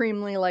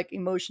supremely like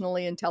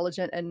emotionally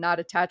intelligent and not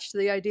attached to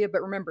the idea,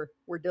 but remember,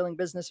 we're dealing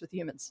business with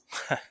humans,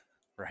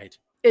 Right.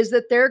 is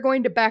that they're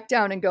going to back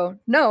down and go,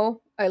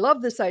 no, I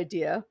love this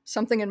idea.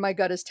 Something in my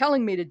gut is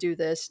telling me to do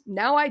this.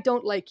 Now I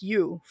don't like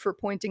you for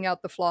pointing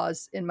out the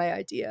flaws in my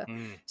idea.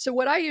 Mm. So,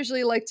 what I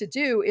usually like to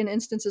do in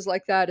instances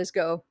like that is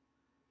go,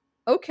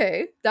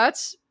 okay,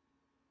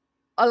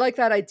 I like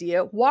that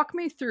idea. Walk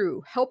me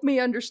through. Help me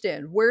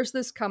understand. Where's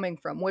this coming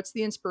from? What's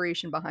the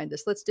inspiration behind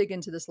this? Let's dig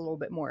into this a little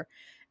bit more.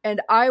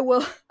 And I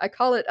will, I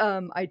call it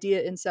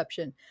idea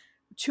inception.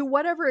 To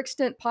whatever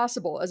extent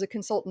possible as a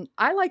consultant,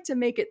 I like to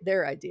make it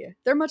their idea.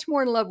 They're much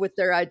more in love with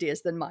their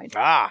ideas than mine.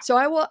 Ah. So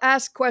I will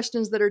ask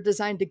questions that are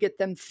designed to get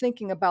them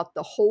thinking about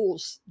the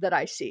holes that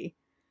I see.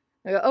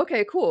 I go,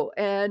 okay, cool.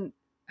 And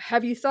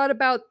have you thought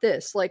about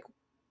this? Like,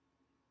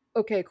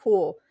 okay,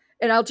 cool.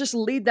 And I'll just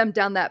lead them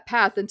down that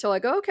path until I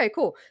go, okay,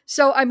 cool.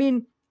 So, I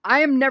mean,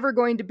 I am never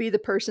going to be the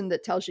person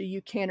that tells you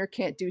you can or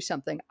can't do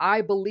something.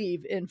 I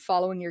believe in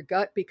following your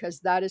gut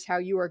because that is how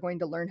you are going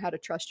to learn how to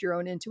trust your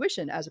own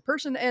intuition as a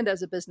person and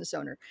as a business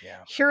owner. Yeah.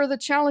 Here are the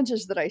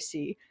challenges that I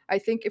see. I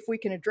think if we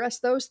can address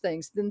those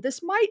things, then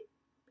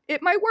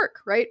it might work,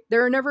 right?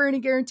 There are never any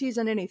guarantees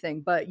on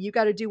anything, but you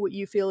got to do what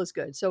you feel is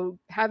good. So,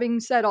 having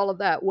said all of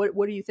that, what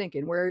are you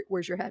thinking?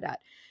 Where's your head at?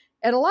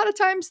 And a lot of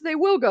times they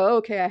will go,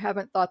 okay, I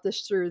haven't thought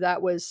this through.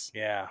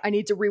 Yeah. I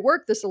need to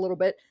rework this a little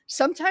bit.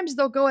 Sometimes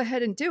they'll go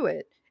ahead and do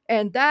it.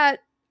 And that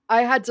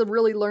I had to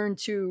really learn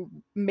to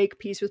make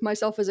peace with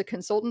myself as a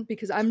consultant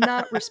because I'm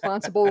not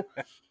responsible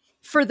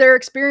for their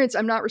experience.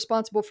 I'm not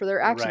responsible for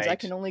their actions. I Right.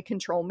 can only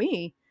control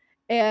me.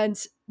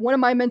 And one of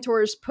my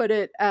mentors put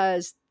it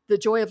as the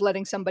joy of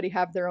letting somebody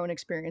have their own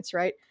experience,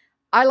 right?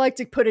 I like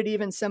to put it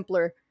even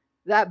simpler.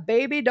 That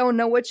baby don't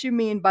know what you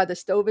mean by the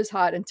stove is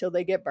hot until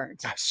they get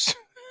burnt.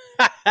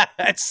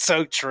 That's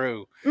so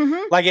true.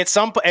 Mm-hmm. Like at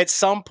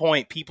some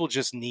point, people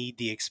just need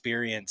the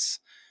experience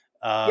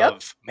Yep.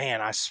 of,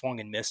 man, I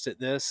swung and missed at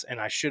this, and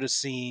I should have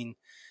seen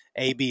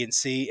A, B, and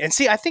C. And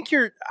see, I think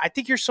you're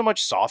so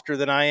much softer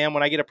than I am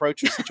when I get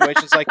approached with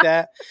situations like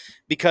that,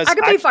 because I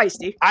can be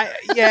feisty.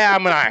 yeah, I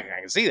mean, I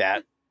can see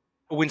that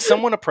when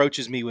someone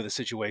approaches me with a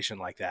situation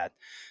like that.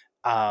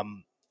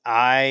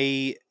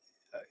 I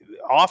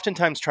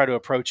oftentimes try to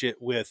approach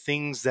it with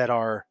things that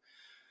are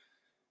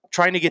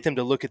trying to get them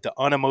to look at the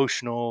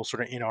unemotional,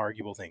 sort of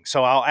inarguable things.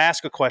 So I'll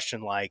ask a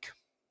question like,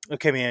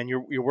 "Okay, man,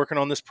 you're working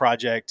on this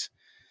project.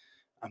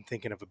 I'm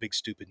thinking of a big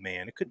stupid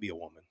man. It could be a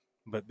woman,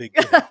 but big,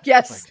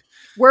 Yes. like,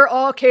 We're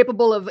all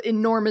capable of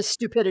enormous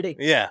stupidity.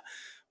 yeah.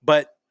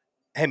 But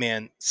hey,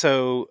 man,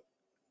 so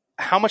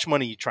how much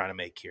money are you trying to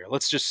make here?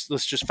 Let's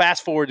just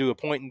fast forward to a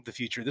point in the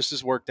future. This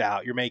has worked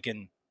out. You're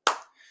making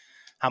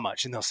how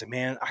much?" And they'll say,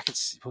 "Man, I can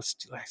see,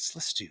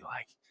 let's do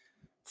like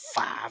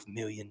 $5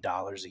 million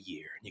a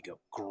year." And you go,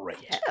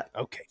 "Great, Yeah.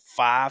 okay,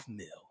 5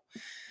 mil.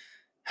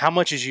 How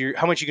much are you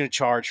going to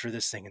charge for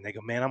this thing?" And they go,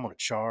 "Man, I'm going to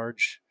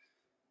charge,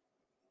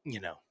 you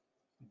know,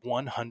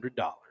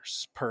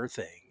 $100 per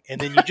thing. And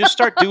then you just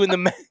start doing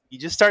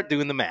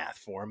the math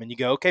for them, and you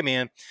go, okay,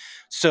 man,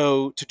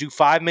 so to do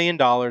 $5 million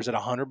at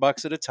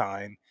 $100 at a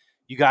time,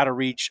 you got to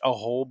reach a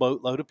whole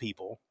boatload of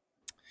people.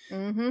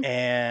 Mm-hmm.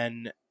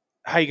 And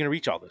how are you going to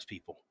reach all those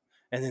people?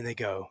 And then they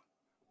go,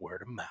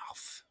 word of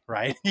mouth,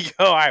 right? You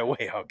go, all right,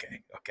 wait,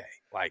 okay.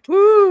 Like,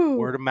 Woo!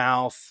 word of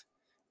mouth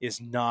is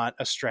not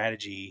a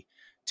strategy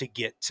to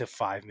get to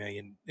 5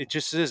 million. It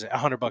just isn't.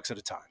 $100 at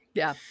a time.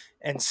 Yeah.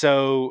 And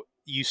so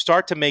you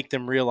start to make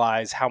them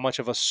realize how much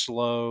of a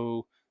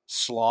slow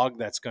slog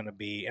that's going to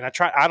be. And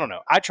I don't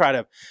know. I try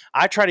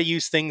to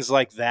use things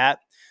like that.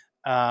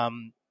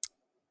 Um,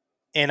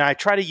 and I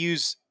try to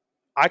use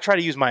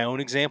my own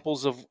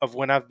examples of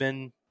when I've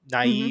been Mm-hmm.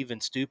 naive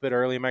and stupid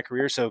early in my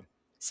career. So,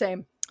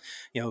 Same.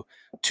 you know,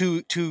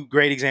 two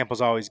great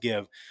examples I always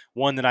give,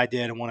 one that I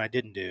did and one I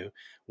didn't do.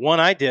 One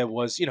I did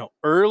was,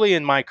 early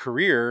in my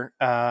career,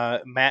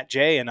 Matt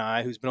J and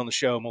I, who's been on the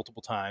show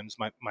multiple times,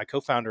 my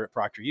co-founder at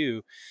Procter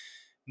U,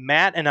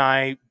 Matt and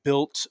I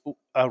built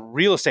a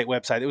real estate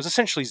website. It was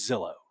essentially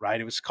Zillow, right?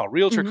 It was called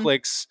Realtor Mm-hmm.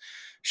 Clicks.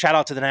 Shout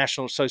out to the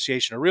National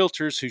Association of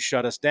Realtors who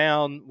shut us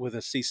down with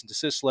a cease and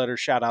desist letter.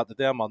 Shout out to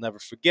them. I'll never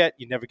forget.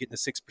 You never get the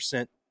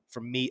 6%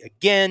 from me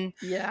again.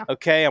 Yeah.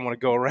 Okay, I'm going to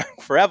go around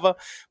forever.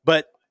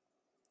 But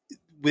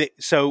we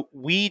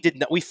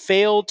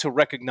failed to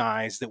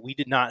recognize that we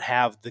did not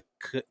have the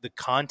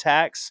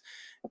contacts,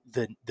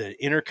 the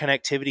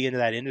interconnectivity into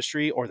that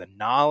industry, or the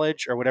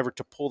knowledge or whatever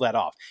to pull that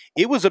off.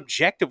 It was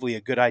objectively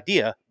a good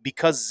idea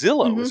because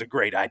Zillow Mm-hmm. is a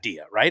great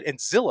idea, right? And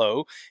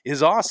Zillow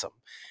is awesome,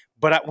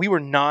 but we were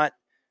not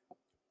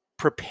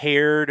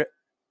prepared,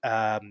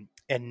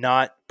 and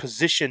not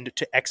positioned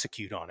to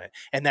execute on it.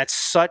 And that's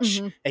such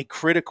Mm-hmm. a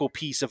critical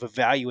piece of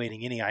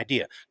evaluating any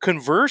idea.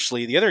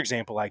 Conversely, the other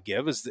example I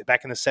give is that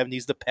back in the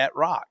 70s, the Pet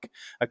Rock,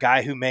 a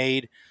guy who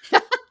made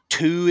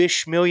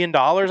 $2-ish million,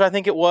 I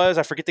think it was.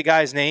 I forget the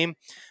guy's name,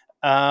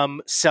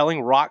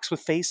 selling rocks with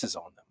faces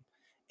on them.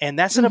 And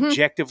that's an Mm-hmm.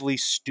 objectively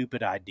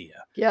stupid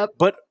idea. Yep.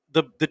 But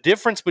the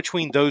difference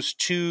between those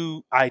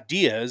two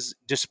ideas,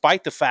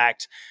 despite the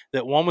fact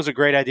that one was a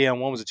great idea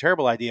and one was a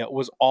terrible idea,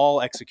 was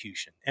all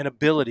execution and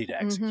ability to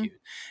Mm-hmm. execute.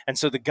 And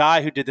so the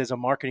guy who did this, a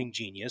marketing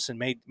genius, and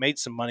made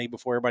some money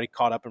before everybody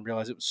caught up and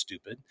realized it was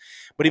stupid,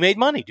 but he made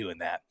money doing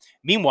that.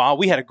 Meanwhile,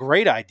 we had a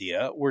great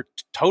idea. We're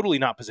totally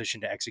not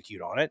positioned to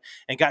execute on it,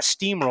 and got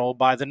steamrolled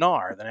by the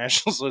NAR, the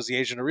National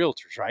Association of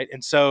Realtors, right?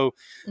 And so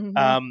Mm-hmm.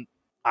 um,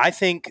 I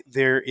think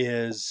there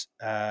is,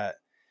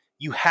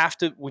 you have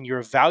to, when you're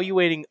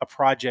evaluating a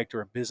project or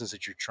a business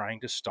that you're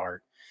trying to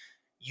start,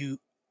 you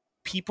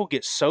people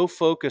get so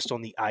focused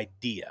on the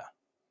idea.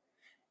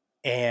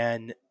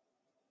 And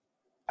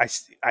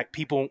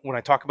people, when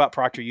I talk about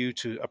Procter U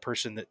to a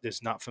person that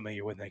is not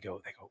familiar with, they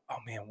go, oh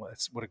man,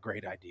 what a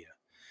great idea.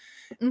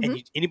 Mm-hmm.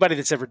 And anybody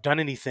that's ever done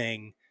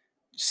anything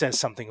says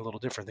something a little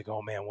different. They go,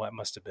 oh man, what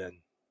must have been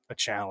a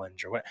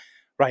challenge or what,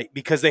 right?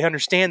 Because they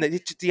understand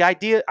that the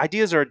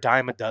ideas are a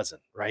dime a dozen,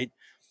 right?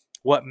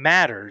 What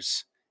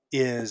matters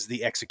is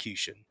the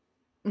execution.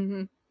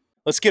 Mm-hmm.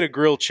 Let's get a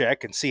grill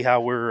check and see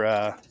how we're.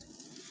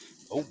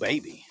 Oh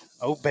baby,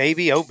 oh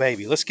baby, oh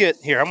baby. Let's get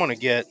here. I'm gonna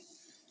get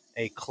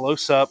a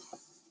close up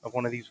of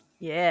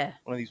Yeah.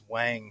 one of these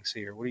wangs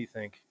here. What do you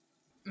think?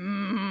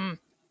 Mm.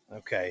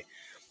 Okay,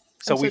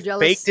 so I'm so we've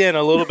baked jealous. in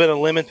a little bit of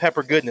lemon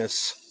pepper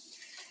goodness,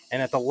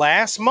 and at the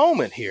last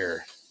moment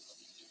here,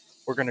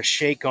 we're gonna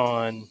shake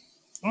on.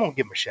 I'm gonna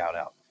give them a shout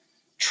out.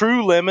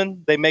 True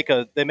Lemon. They make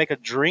a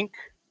drink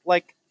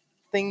like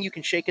thing you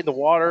can shake in the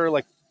water,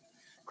 like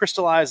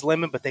crystallized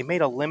lemon, but they made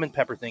a lemon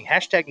pepper thing.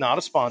 Hashtag not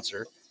a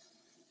sponsor.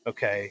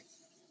 Okay,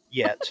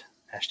 yet.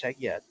 Hashtag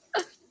yet.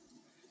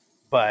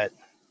 But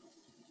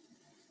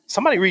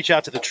somebody reach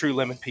out to the True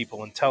Lemon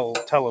people and tell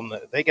them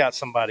that they got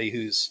somebody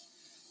who's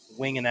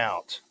winging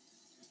out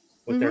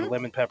with their Mm-hmm.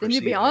 lemon pepper They need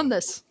to be on seasoning.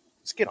 this.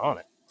 Let's get on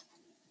it.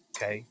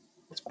 Okay,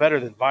 it's better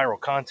than viral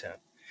content.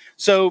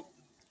 So,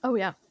 Oh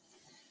yeah.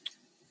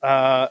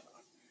 uh,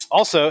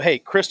 also, hey,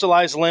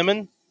 crystallized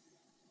lemon.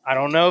 I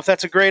don't know if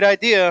that's a great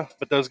idea,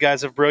 but those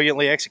guys have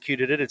brilliantly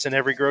executed it. It's in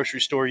every grocery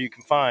store you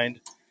can find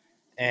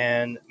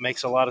and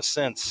makes a lot of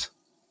sense.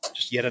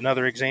 Just yet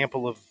another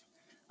example of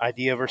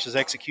idea versus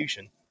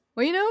execution.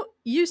 Well,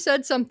 you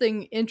said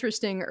something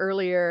interesting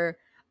earlier,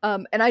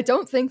 and I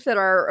don't think that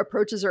our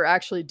approaches are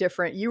actually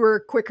different. You were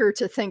quicker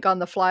to think on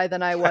the fly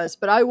than I was,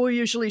 but I will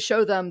usually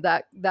show them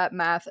that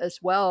math as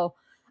well.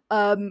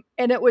 And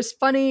it was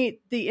funny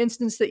the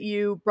instance that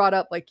you brought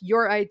up, like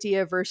your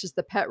idea versus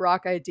the pet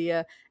rock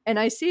idea. And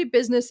I see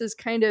business as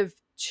kind of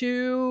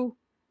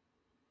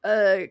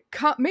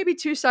maybe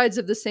two sides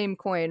of the same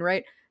coin,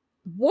 right?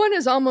 One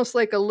is almost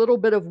like a little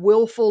bit of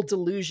willful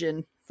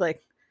delusion,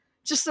 like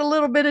just a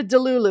little bit of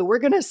delulu. We're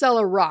going to sell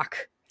a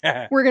rock.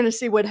 We're going to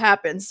see what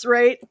happens,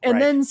 right? And Right.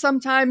 then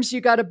sometimes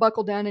you got to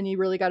buckle down and you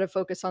really got to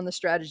focus on the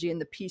strategy and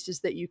the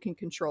pieces that you can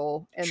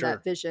control and Sure.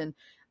 that vision.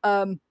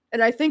 And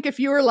I think if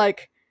you were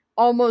like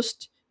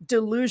almost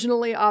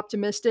delusionally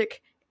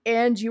optimistic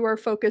and you are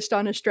focused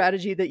on a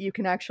strategy that you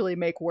can actually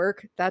make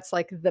work, that's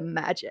like the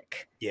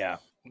magic. Yeah.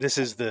 this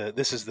is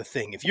the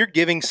thing. If you're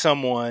giving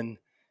someone,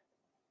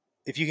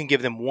 if you can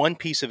give them one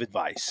piece of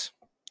advice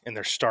and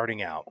they're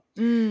starting out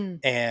Mm,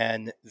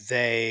 and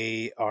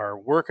they are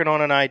working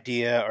on an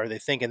idea, or they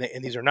think, and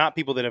these are not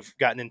people that have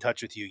gotten in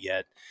touch with you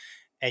yet,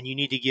 and you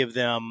need to give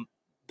them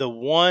the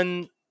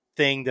one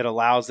thing that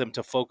allows them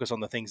to focus on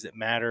the things that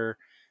matter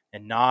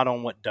and not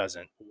on what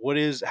doesn't.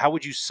 How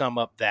would you sum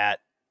up that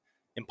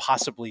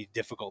impossibly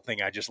difficult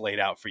thing I just laid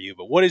out for you?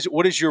 But what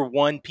is your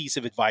one piece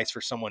of advice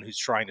for someone who's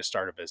trying to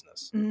start a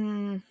business?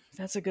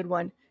 that's a good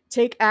one.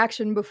 Take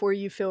action before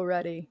you feel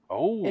ready.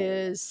 Oh,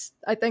 Is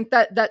I think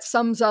that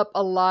sums up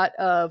a lot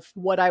of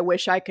what I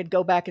wish I could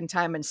go back in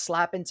time and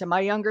slap into my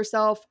younger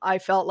self. I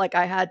felt like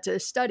I had to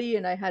study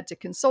and I had to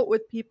consult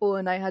with people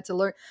and I had to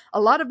learn.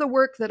 A lot of the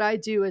work that I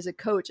do as a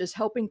coach is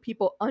helping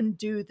people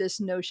undo this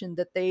notion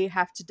that they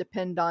have to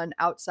depend on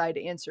outside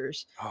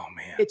answers. oh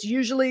man. It's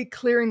usually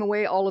clearing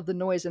away all of the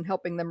noise and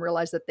helping them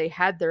realize that they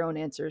had their own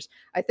answers.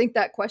 I think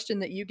that question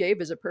that you gave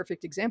is a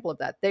perfect example of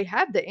that. They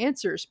have the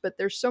answers, but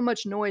there's so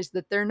much noise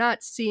that they're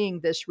not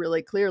seeing this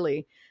really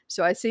clearly.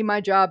 So I see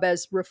my job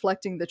as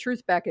reflecting the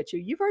truth back at you.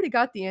 You've already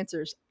got the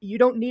answers. You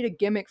don't need a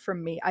gimmick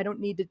from me. I don't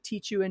need to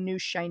teach you a new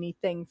shiny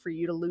thing for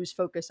you to lose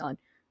focus on,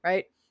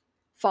 right?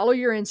 Follow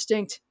your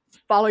instinct,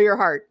 follow your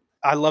heart.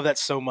 I love that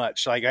so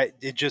much. Like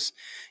it just,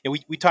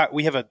 we talk,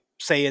 we have a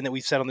saying that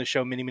we've said on the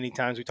show many, many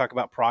times. We talk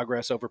about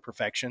progress over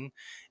perfection,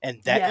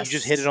 and that you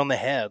just hit it Yes. on the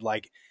head.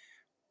 Like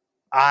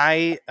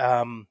I,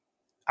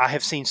 I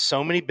have seen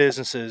so many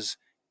businesses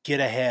get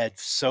ahead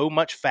so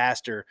much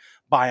faster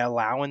by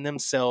allowing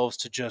themselves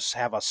to just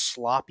have a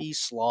sloppy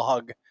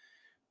slog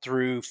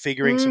through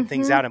figuring some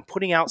things Mm-hmm. out and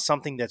putting out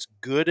something that's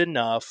good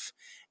enough,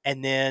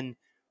 and then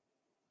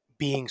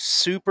being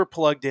super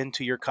plugged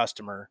into your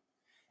customer,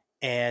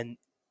 and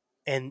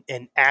and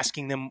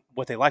asking them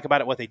what they like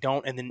about it, what they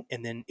don't, and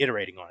then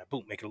iterating on it.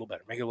 Boom, make it a little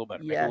better, make it a little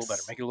better, make it a little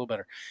better, Yes. make it a little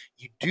better.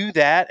 You do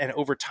that, and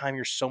over time,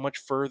 you're so much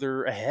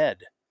further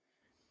ahead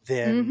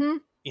than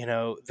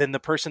Mm-hmm. than the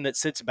person that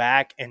sits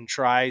back and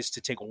tries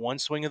to take one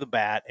swing of the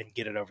bat and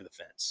get it over the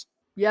fence.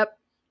 Yep.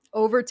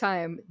 Over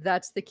time,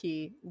 that's the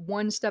key.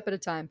 One step at a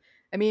time.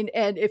 I mean,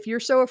 and if you're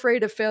so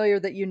afraid of failure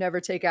that you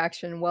never take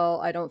action, well,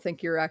 I don't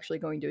think you're actually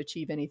going to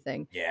achieve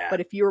anything. Yeah,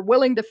 But if you're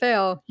willing to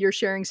fail, you're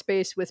sharing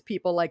space with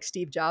people like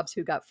Steve Jobs,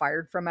 who got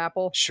fired from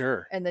Apple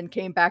sure. and then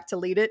came back to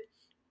lead it.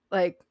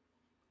 Like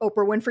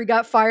Oprah Winfrey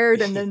got fired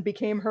and then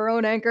became her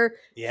own anchor.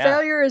 Yeah.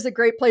 Failure is a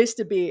great place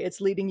to be.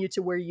 It's leading you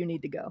to where you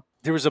need to go.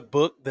 There was a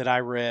book that I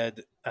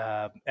read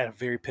at a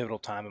very pivotal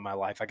time in my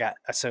life. I got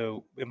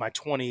so in my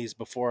 20s,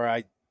 before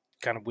I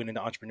kind of went into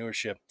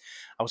entrepreneurship,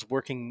 I was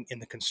working in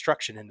the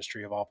construction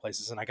industry of all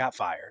places, and I got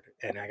fired.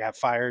 And I got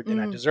fired,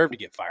 and I Mm, deserved to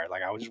get fired.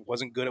 Like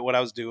wasn't good at what I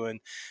was doing,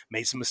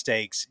 made some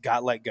mistakes,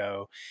 got let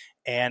go,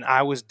 and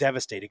I was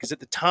devastated because at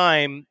the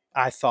time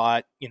I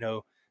thought,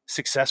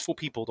 successful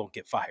people don't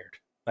get fired.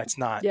 That's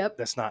not yep.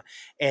 that's not,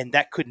 and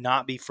that could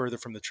not be further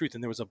from the truth.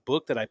 And there was a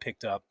book that I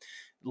picked up,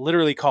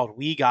 literally called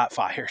 "We Got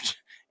Fired,"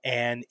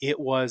 and it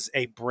was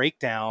a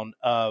breakdown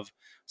of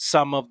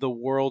some of the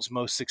world's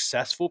most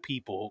successful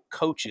people,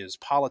 coaches,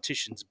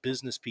 politicians,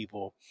 business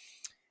people,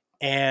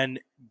 and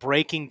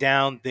breaking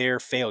down their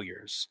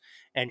failures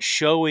and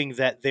showing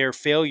that their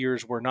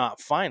failures were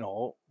not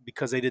final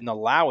because they didn't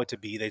allow it to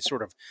be. They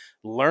sort of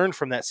learned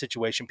from that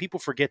situation. People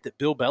forget that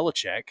Bill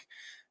Belichick,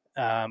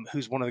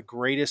 who's one of the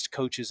greatest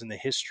coaches in the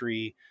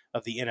history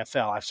of the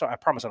NFL. I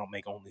promise I don't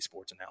make only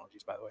sports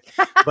analogies, by the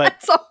way. But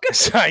It's all good.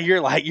 so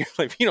you're like,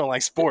 if you don't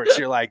like sports,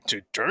 you're like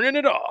turning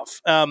it off.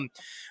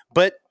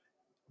 But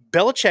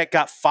Belichick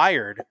got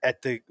fired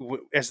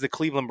as the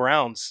Cleveland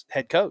Browns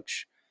head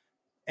coach.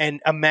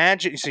 And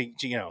imagine, so,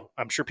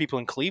 I'm sure people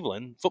in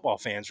Cleveland, football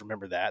fans,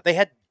 remember that. They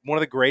had one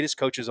of the greatest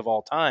coaches of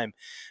all time,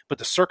 but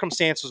the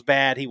circumstance was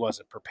bad. He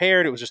wasn't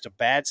prepared. It was just a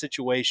bad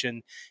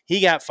situation.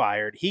 He got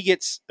fired. He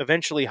gets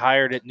eventually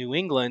hired at New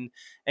England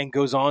and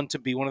goes on to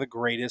be one of the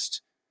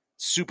greatest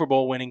Super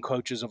Bowl winning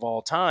coaches of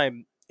all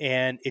time.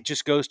 And it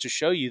just goes to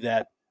show you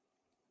that,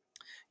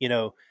 you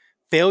know,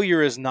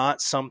 failure is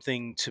not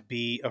something to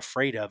be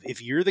afraid of.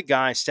 If you're the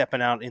guy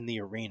stepping out in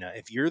the arena,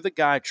 if you're the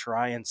guy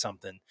trying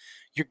something,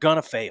 you're going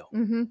to fail.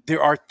 Mm-hmm.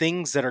 There are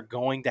things that are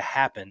going to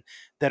happen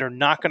that are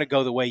not going to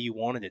go the way you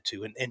wanted it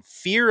to. And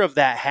fear of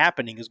that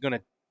happening is going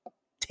to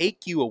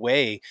take you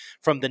away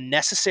from the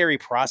necessary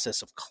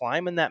process of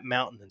climbing that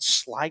mountain and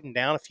sliding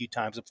down a few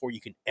times before you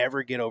can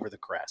ever get over the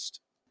crest.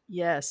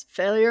 Yes.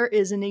 Failure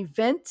is an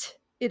event,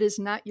 it is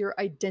not your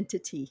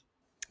identity.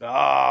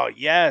 Oh,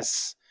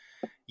 yes.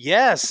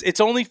 Yes. It's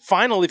only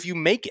final if you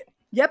make it.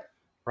 Yep.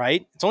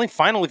 Right? It's only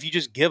final if you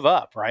just give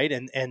up, right?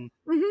 And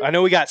Mm-hmm. I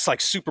know we got like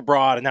super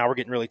broad and now we're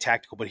getting really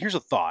tactical, but here's a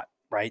thought,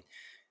 right?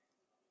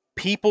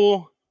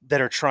 People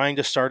that are trying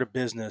to start a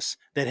business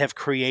that have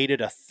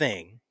created a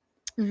thing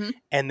Mm-hmm.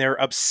 and they're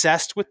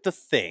obsessed with the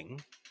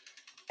thing,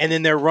 and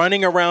then they're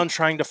running around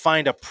trying to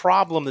find a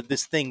problem that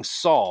this thing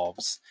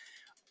solves,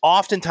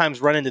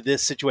 oftentimes run into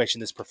this situation,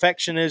 this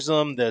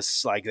perfectionism,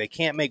 this like they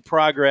can't make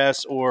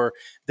progress, or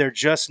they're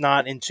just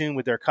not in tune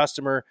with their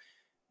customer.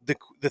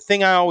 the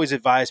thing I always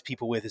advise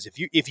people with is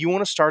if you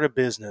want to start a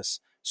business,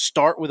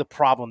 start with a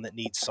problem that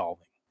needs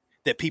solving,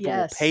 that people will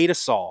Yes. pay to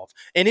solve.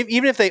 And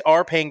even if they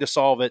are paying to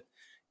solve it,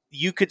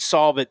 you could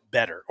solve it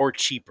better or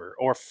cheaper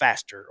or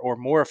faster or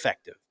more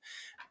effective.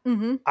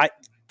 Mm-hmm.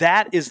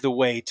 That is the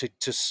way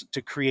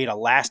to create a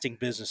lasting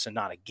business and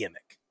not a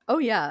gimmick. Oh,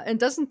 yeah. And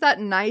doesn't that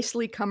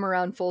nicely come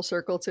around full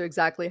circle to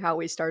exactly how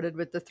we started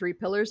with the three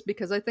pillars?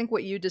 Because I think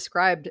what you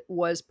described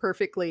was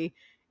perfectly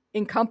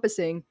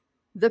encompassing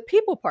the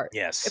people part.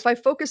 Yes. If I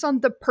focus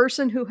on the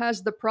person who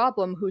has the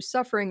problem, who's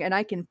suffering, and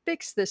I can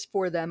fix this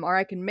for them, or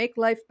I can make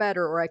life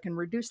better, or I can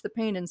reduce the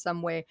pain in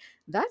some way,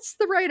 that's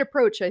the right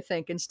approach, I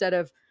think, instead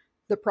of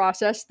the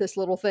process, this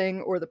little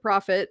thing, or the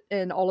profit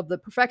and all of the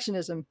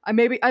perfectionism. I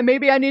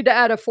need to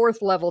add a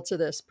fourth level to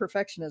this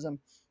perfectionism.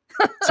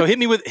 So hit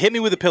me with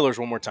the pillars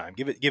one more time.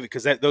 Give it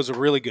because those are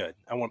really good.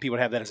 I want people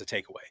to have that as a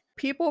takeaway.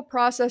 People,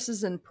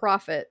 processes, and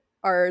profit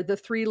are the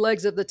three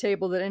legs of the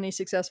table that any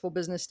successful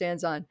business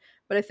stands on.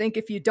 But I think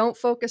if you don't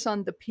focus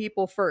on the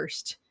people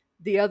first,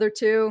 the other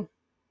two,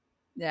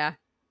 yeah,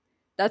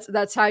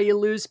 that's how you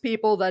lose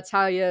people. That's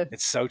how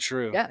It's so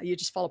true. you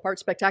just fall apart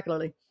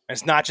spectacularly.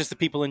 It's not just the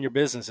people in your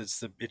business;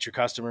 it's your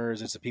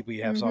customers, it's the people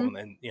you have Mm-hmm.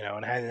 solving,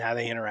 and how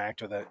they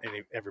interact with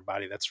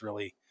everybody. That's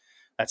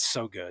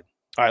so good.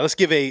 All right, let's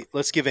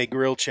give a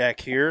grill check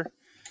here.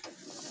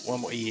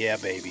 One more, yeah,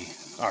 baby.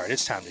 All right,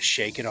 it's time to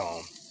shake it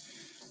on.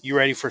 You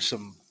ready for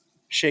some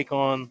shake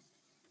on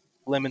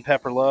lemon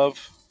pepper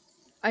love?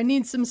 I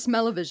need some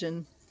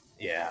smell-o-vision.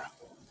 Yeah,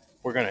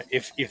 we're gonna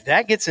if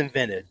that gets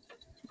invented,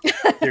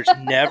 there's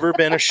never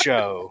been a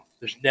show,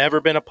 there's never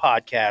been a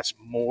podcast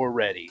more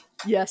ready,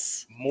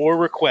 Yes. more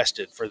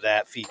requested for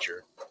that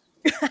feature.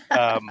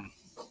 Um,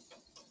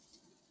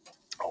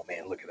 oh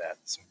man, look at that!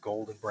 Some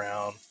golden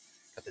brown,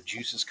 got the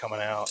juices coming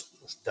out.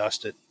 Let's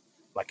dust it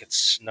like it's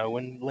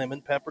snowing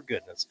lemon pepper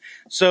goodness.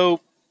 So,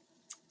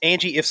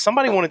 Angie, if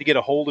somebody wanted to get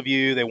a hold of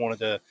you, they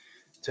wanted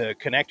to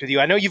connect with you.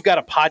 I know you've got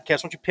a podcast.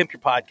 Why don't you pimp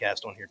your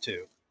podcast on here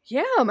too?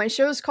 Yeah, my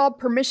show is called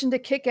Permission to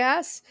Kick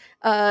Ass.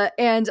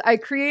 And I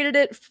created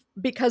it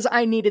because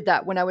I needed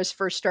that when I was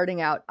first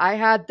starting out. I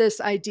had this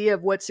idea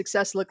of what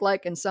success looked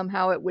like, and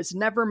somehow it was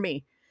never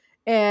me.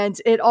 And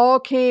it all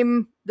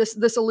came,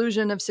 this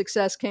illusion of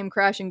success came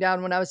crashing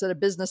down when I was at a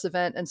business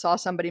event and saw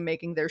somebody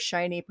making their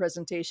shiny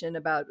presentation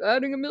about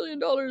adding $1 million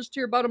to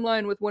your bottom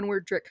line with one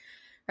word trick.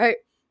 Right.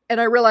 And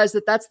I realized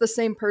that that's the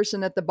same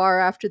person at the bar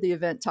after the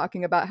event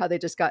talking about how they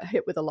just got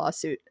hit with a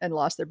lawsuit and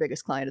lost their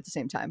biggest client at the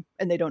same time.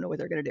 And they don't know what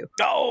they're going to do.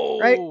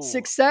 Right? Oh,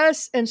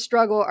 Success and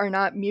struggle are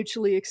not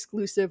mutually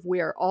exclusive. We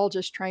are all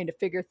just trying to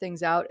figure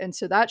things out. And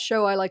so that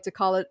show, I like to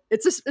call it,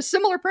 it's a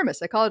similar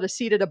premise. I call it A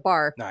Seat at a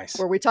Bar, nice.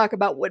 where we talk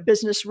about what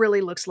business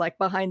really looks like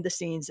behind the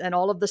scenes and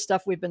all of the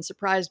stuff we've been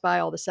surprised by,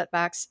 all the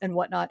setbacks and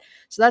whatnot.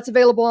 So that's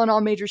available on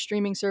all major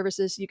streaming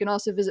services. You can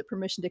also visit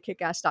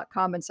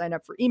permissiontoKickass.com and sign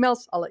up for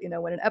emails. I'll let you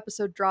know when an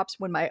episode drops,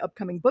 when my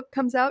upcoming book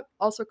comes out,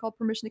 also called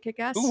Permission to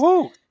Kick Ass.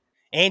 Woo-hoo.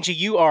 Angie,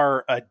 you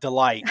are a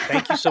delight.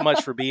 Thank you so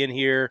much for being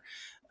here.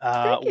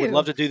 Thank you. Would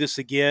love to do this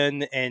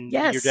again, and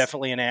Yes. you're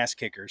definitely an ass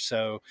kicker.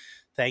 So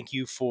thank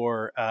you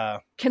for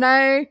Can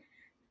I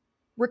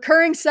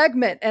recurring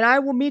segment, and I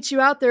will meet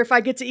you out there if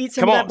I get to eat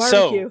some come of on. that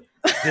barbecue.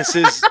 So this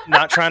is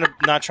not trying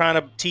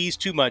to tease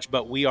too much,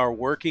 but we are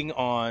working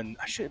on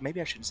I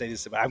shouldn't say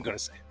this, but I'm gonna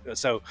say it.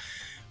 So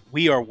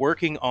we are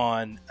working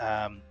on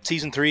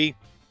season 3,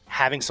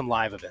 having some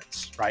live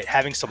events, right?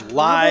 Having some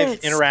live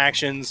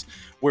interactions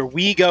where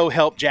we go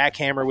help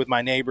jackhammer with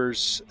my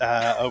neighbors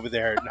over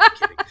there. No, I'm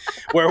kidding.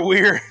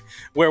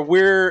 where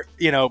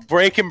we're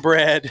breaking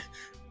bread,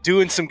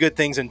 doing some good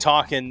things and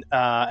talking.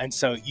 And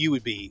so you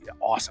would be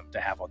awesome to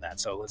have on that.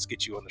 So let's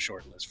get you on the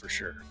short list for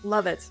sure.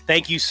 Love it.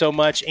 Thank you so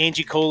much.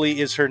 Angie Colee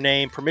is her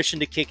name.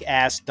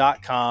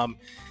 PermissionToKickAss.com.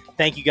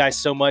 Thank you guys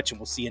so much, and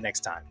we'll see you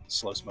next time.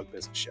 Slow Smoke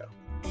Business Show.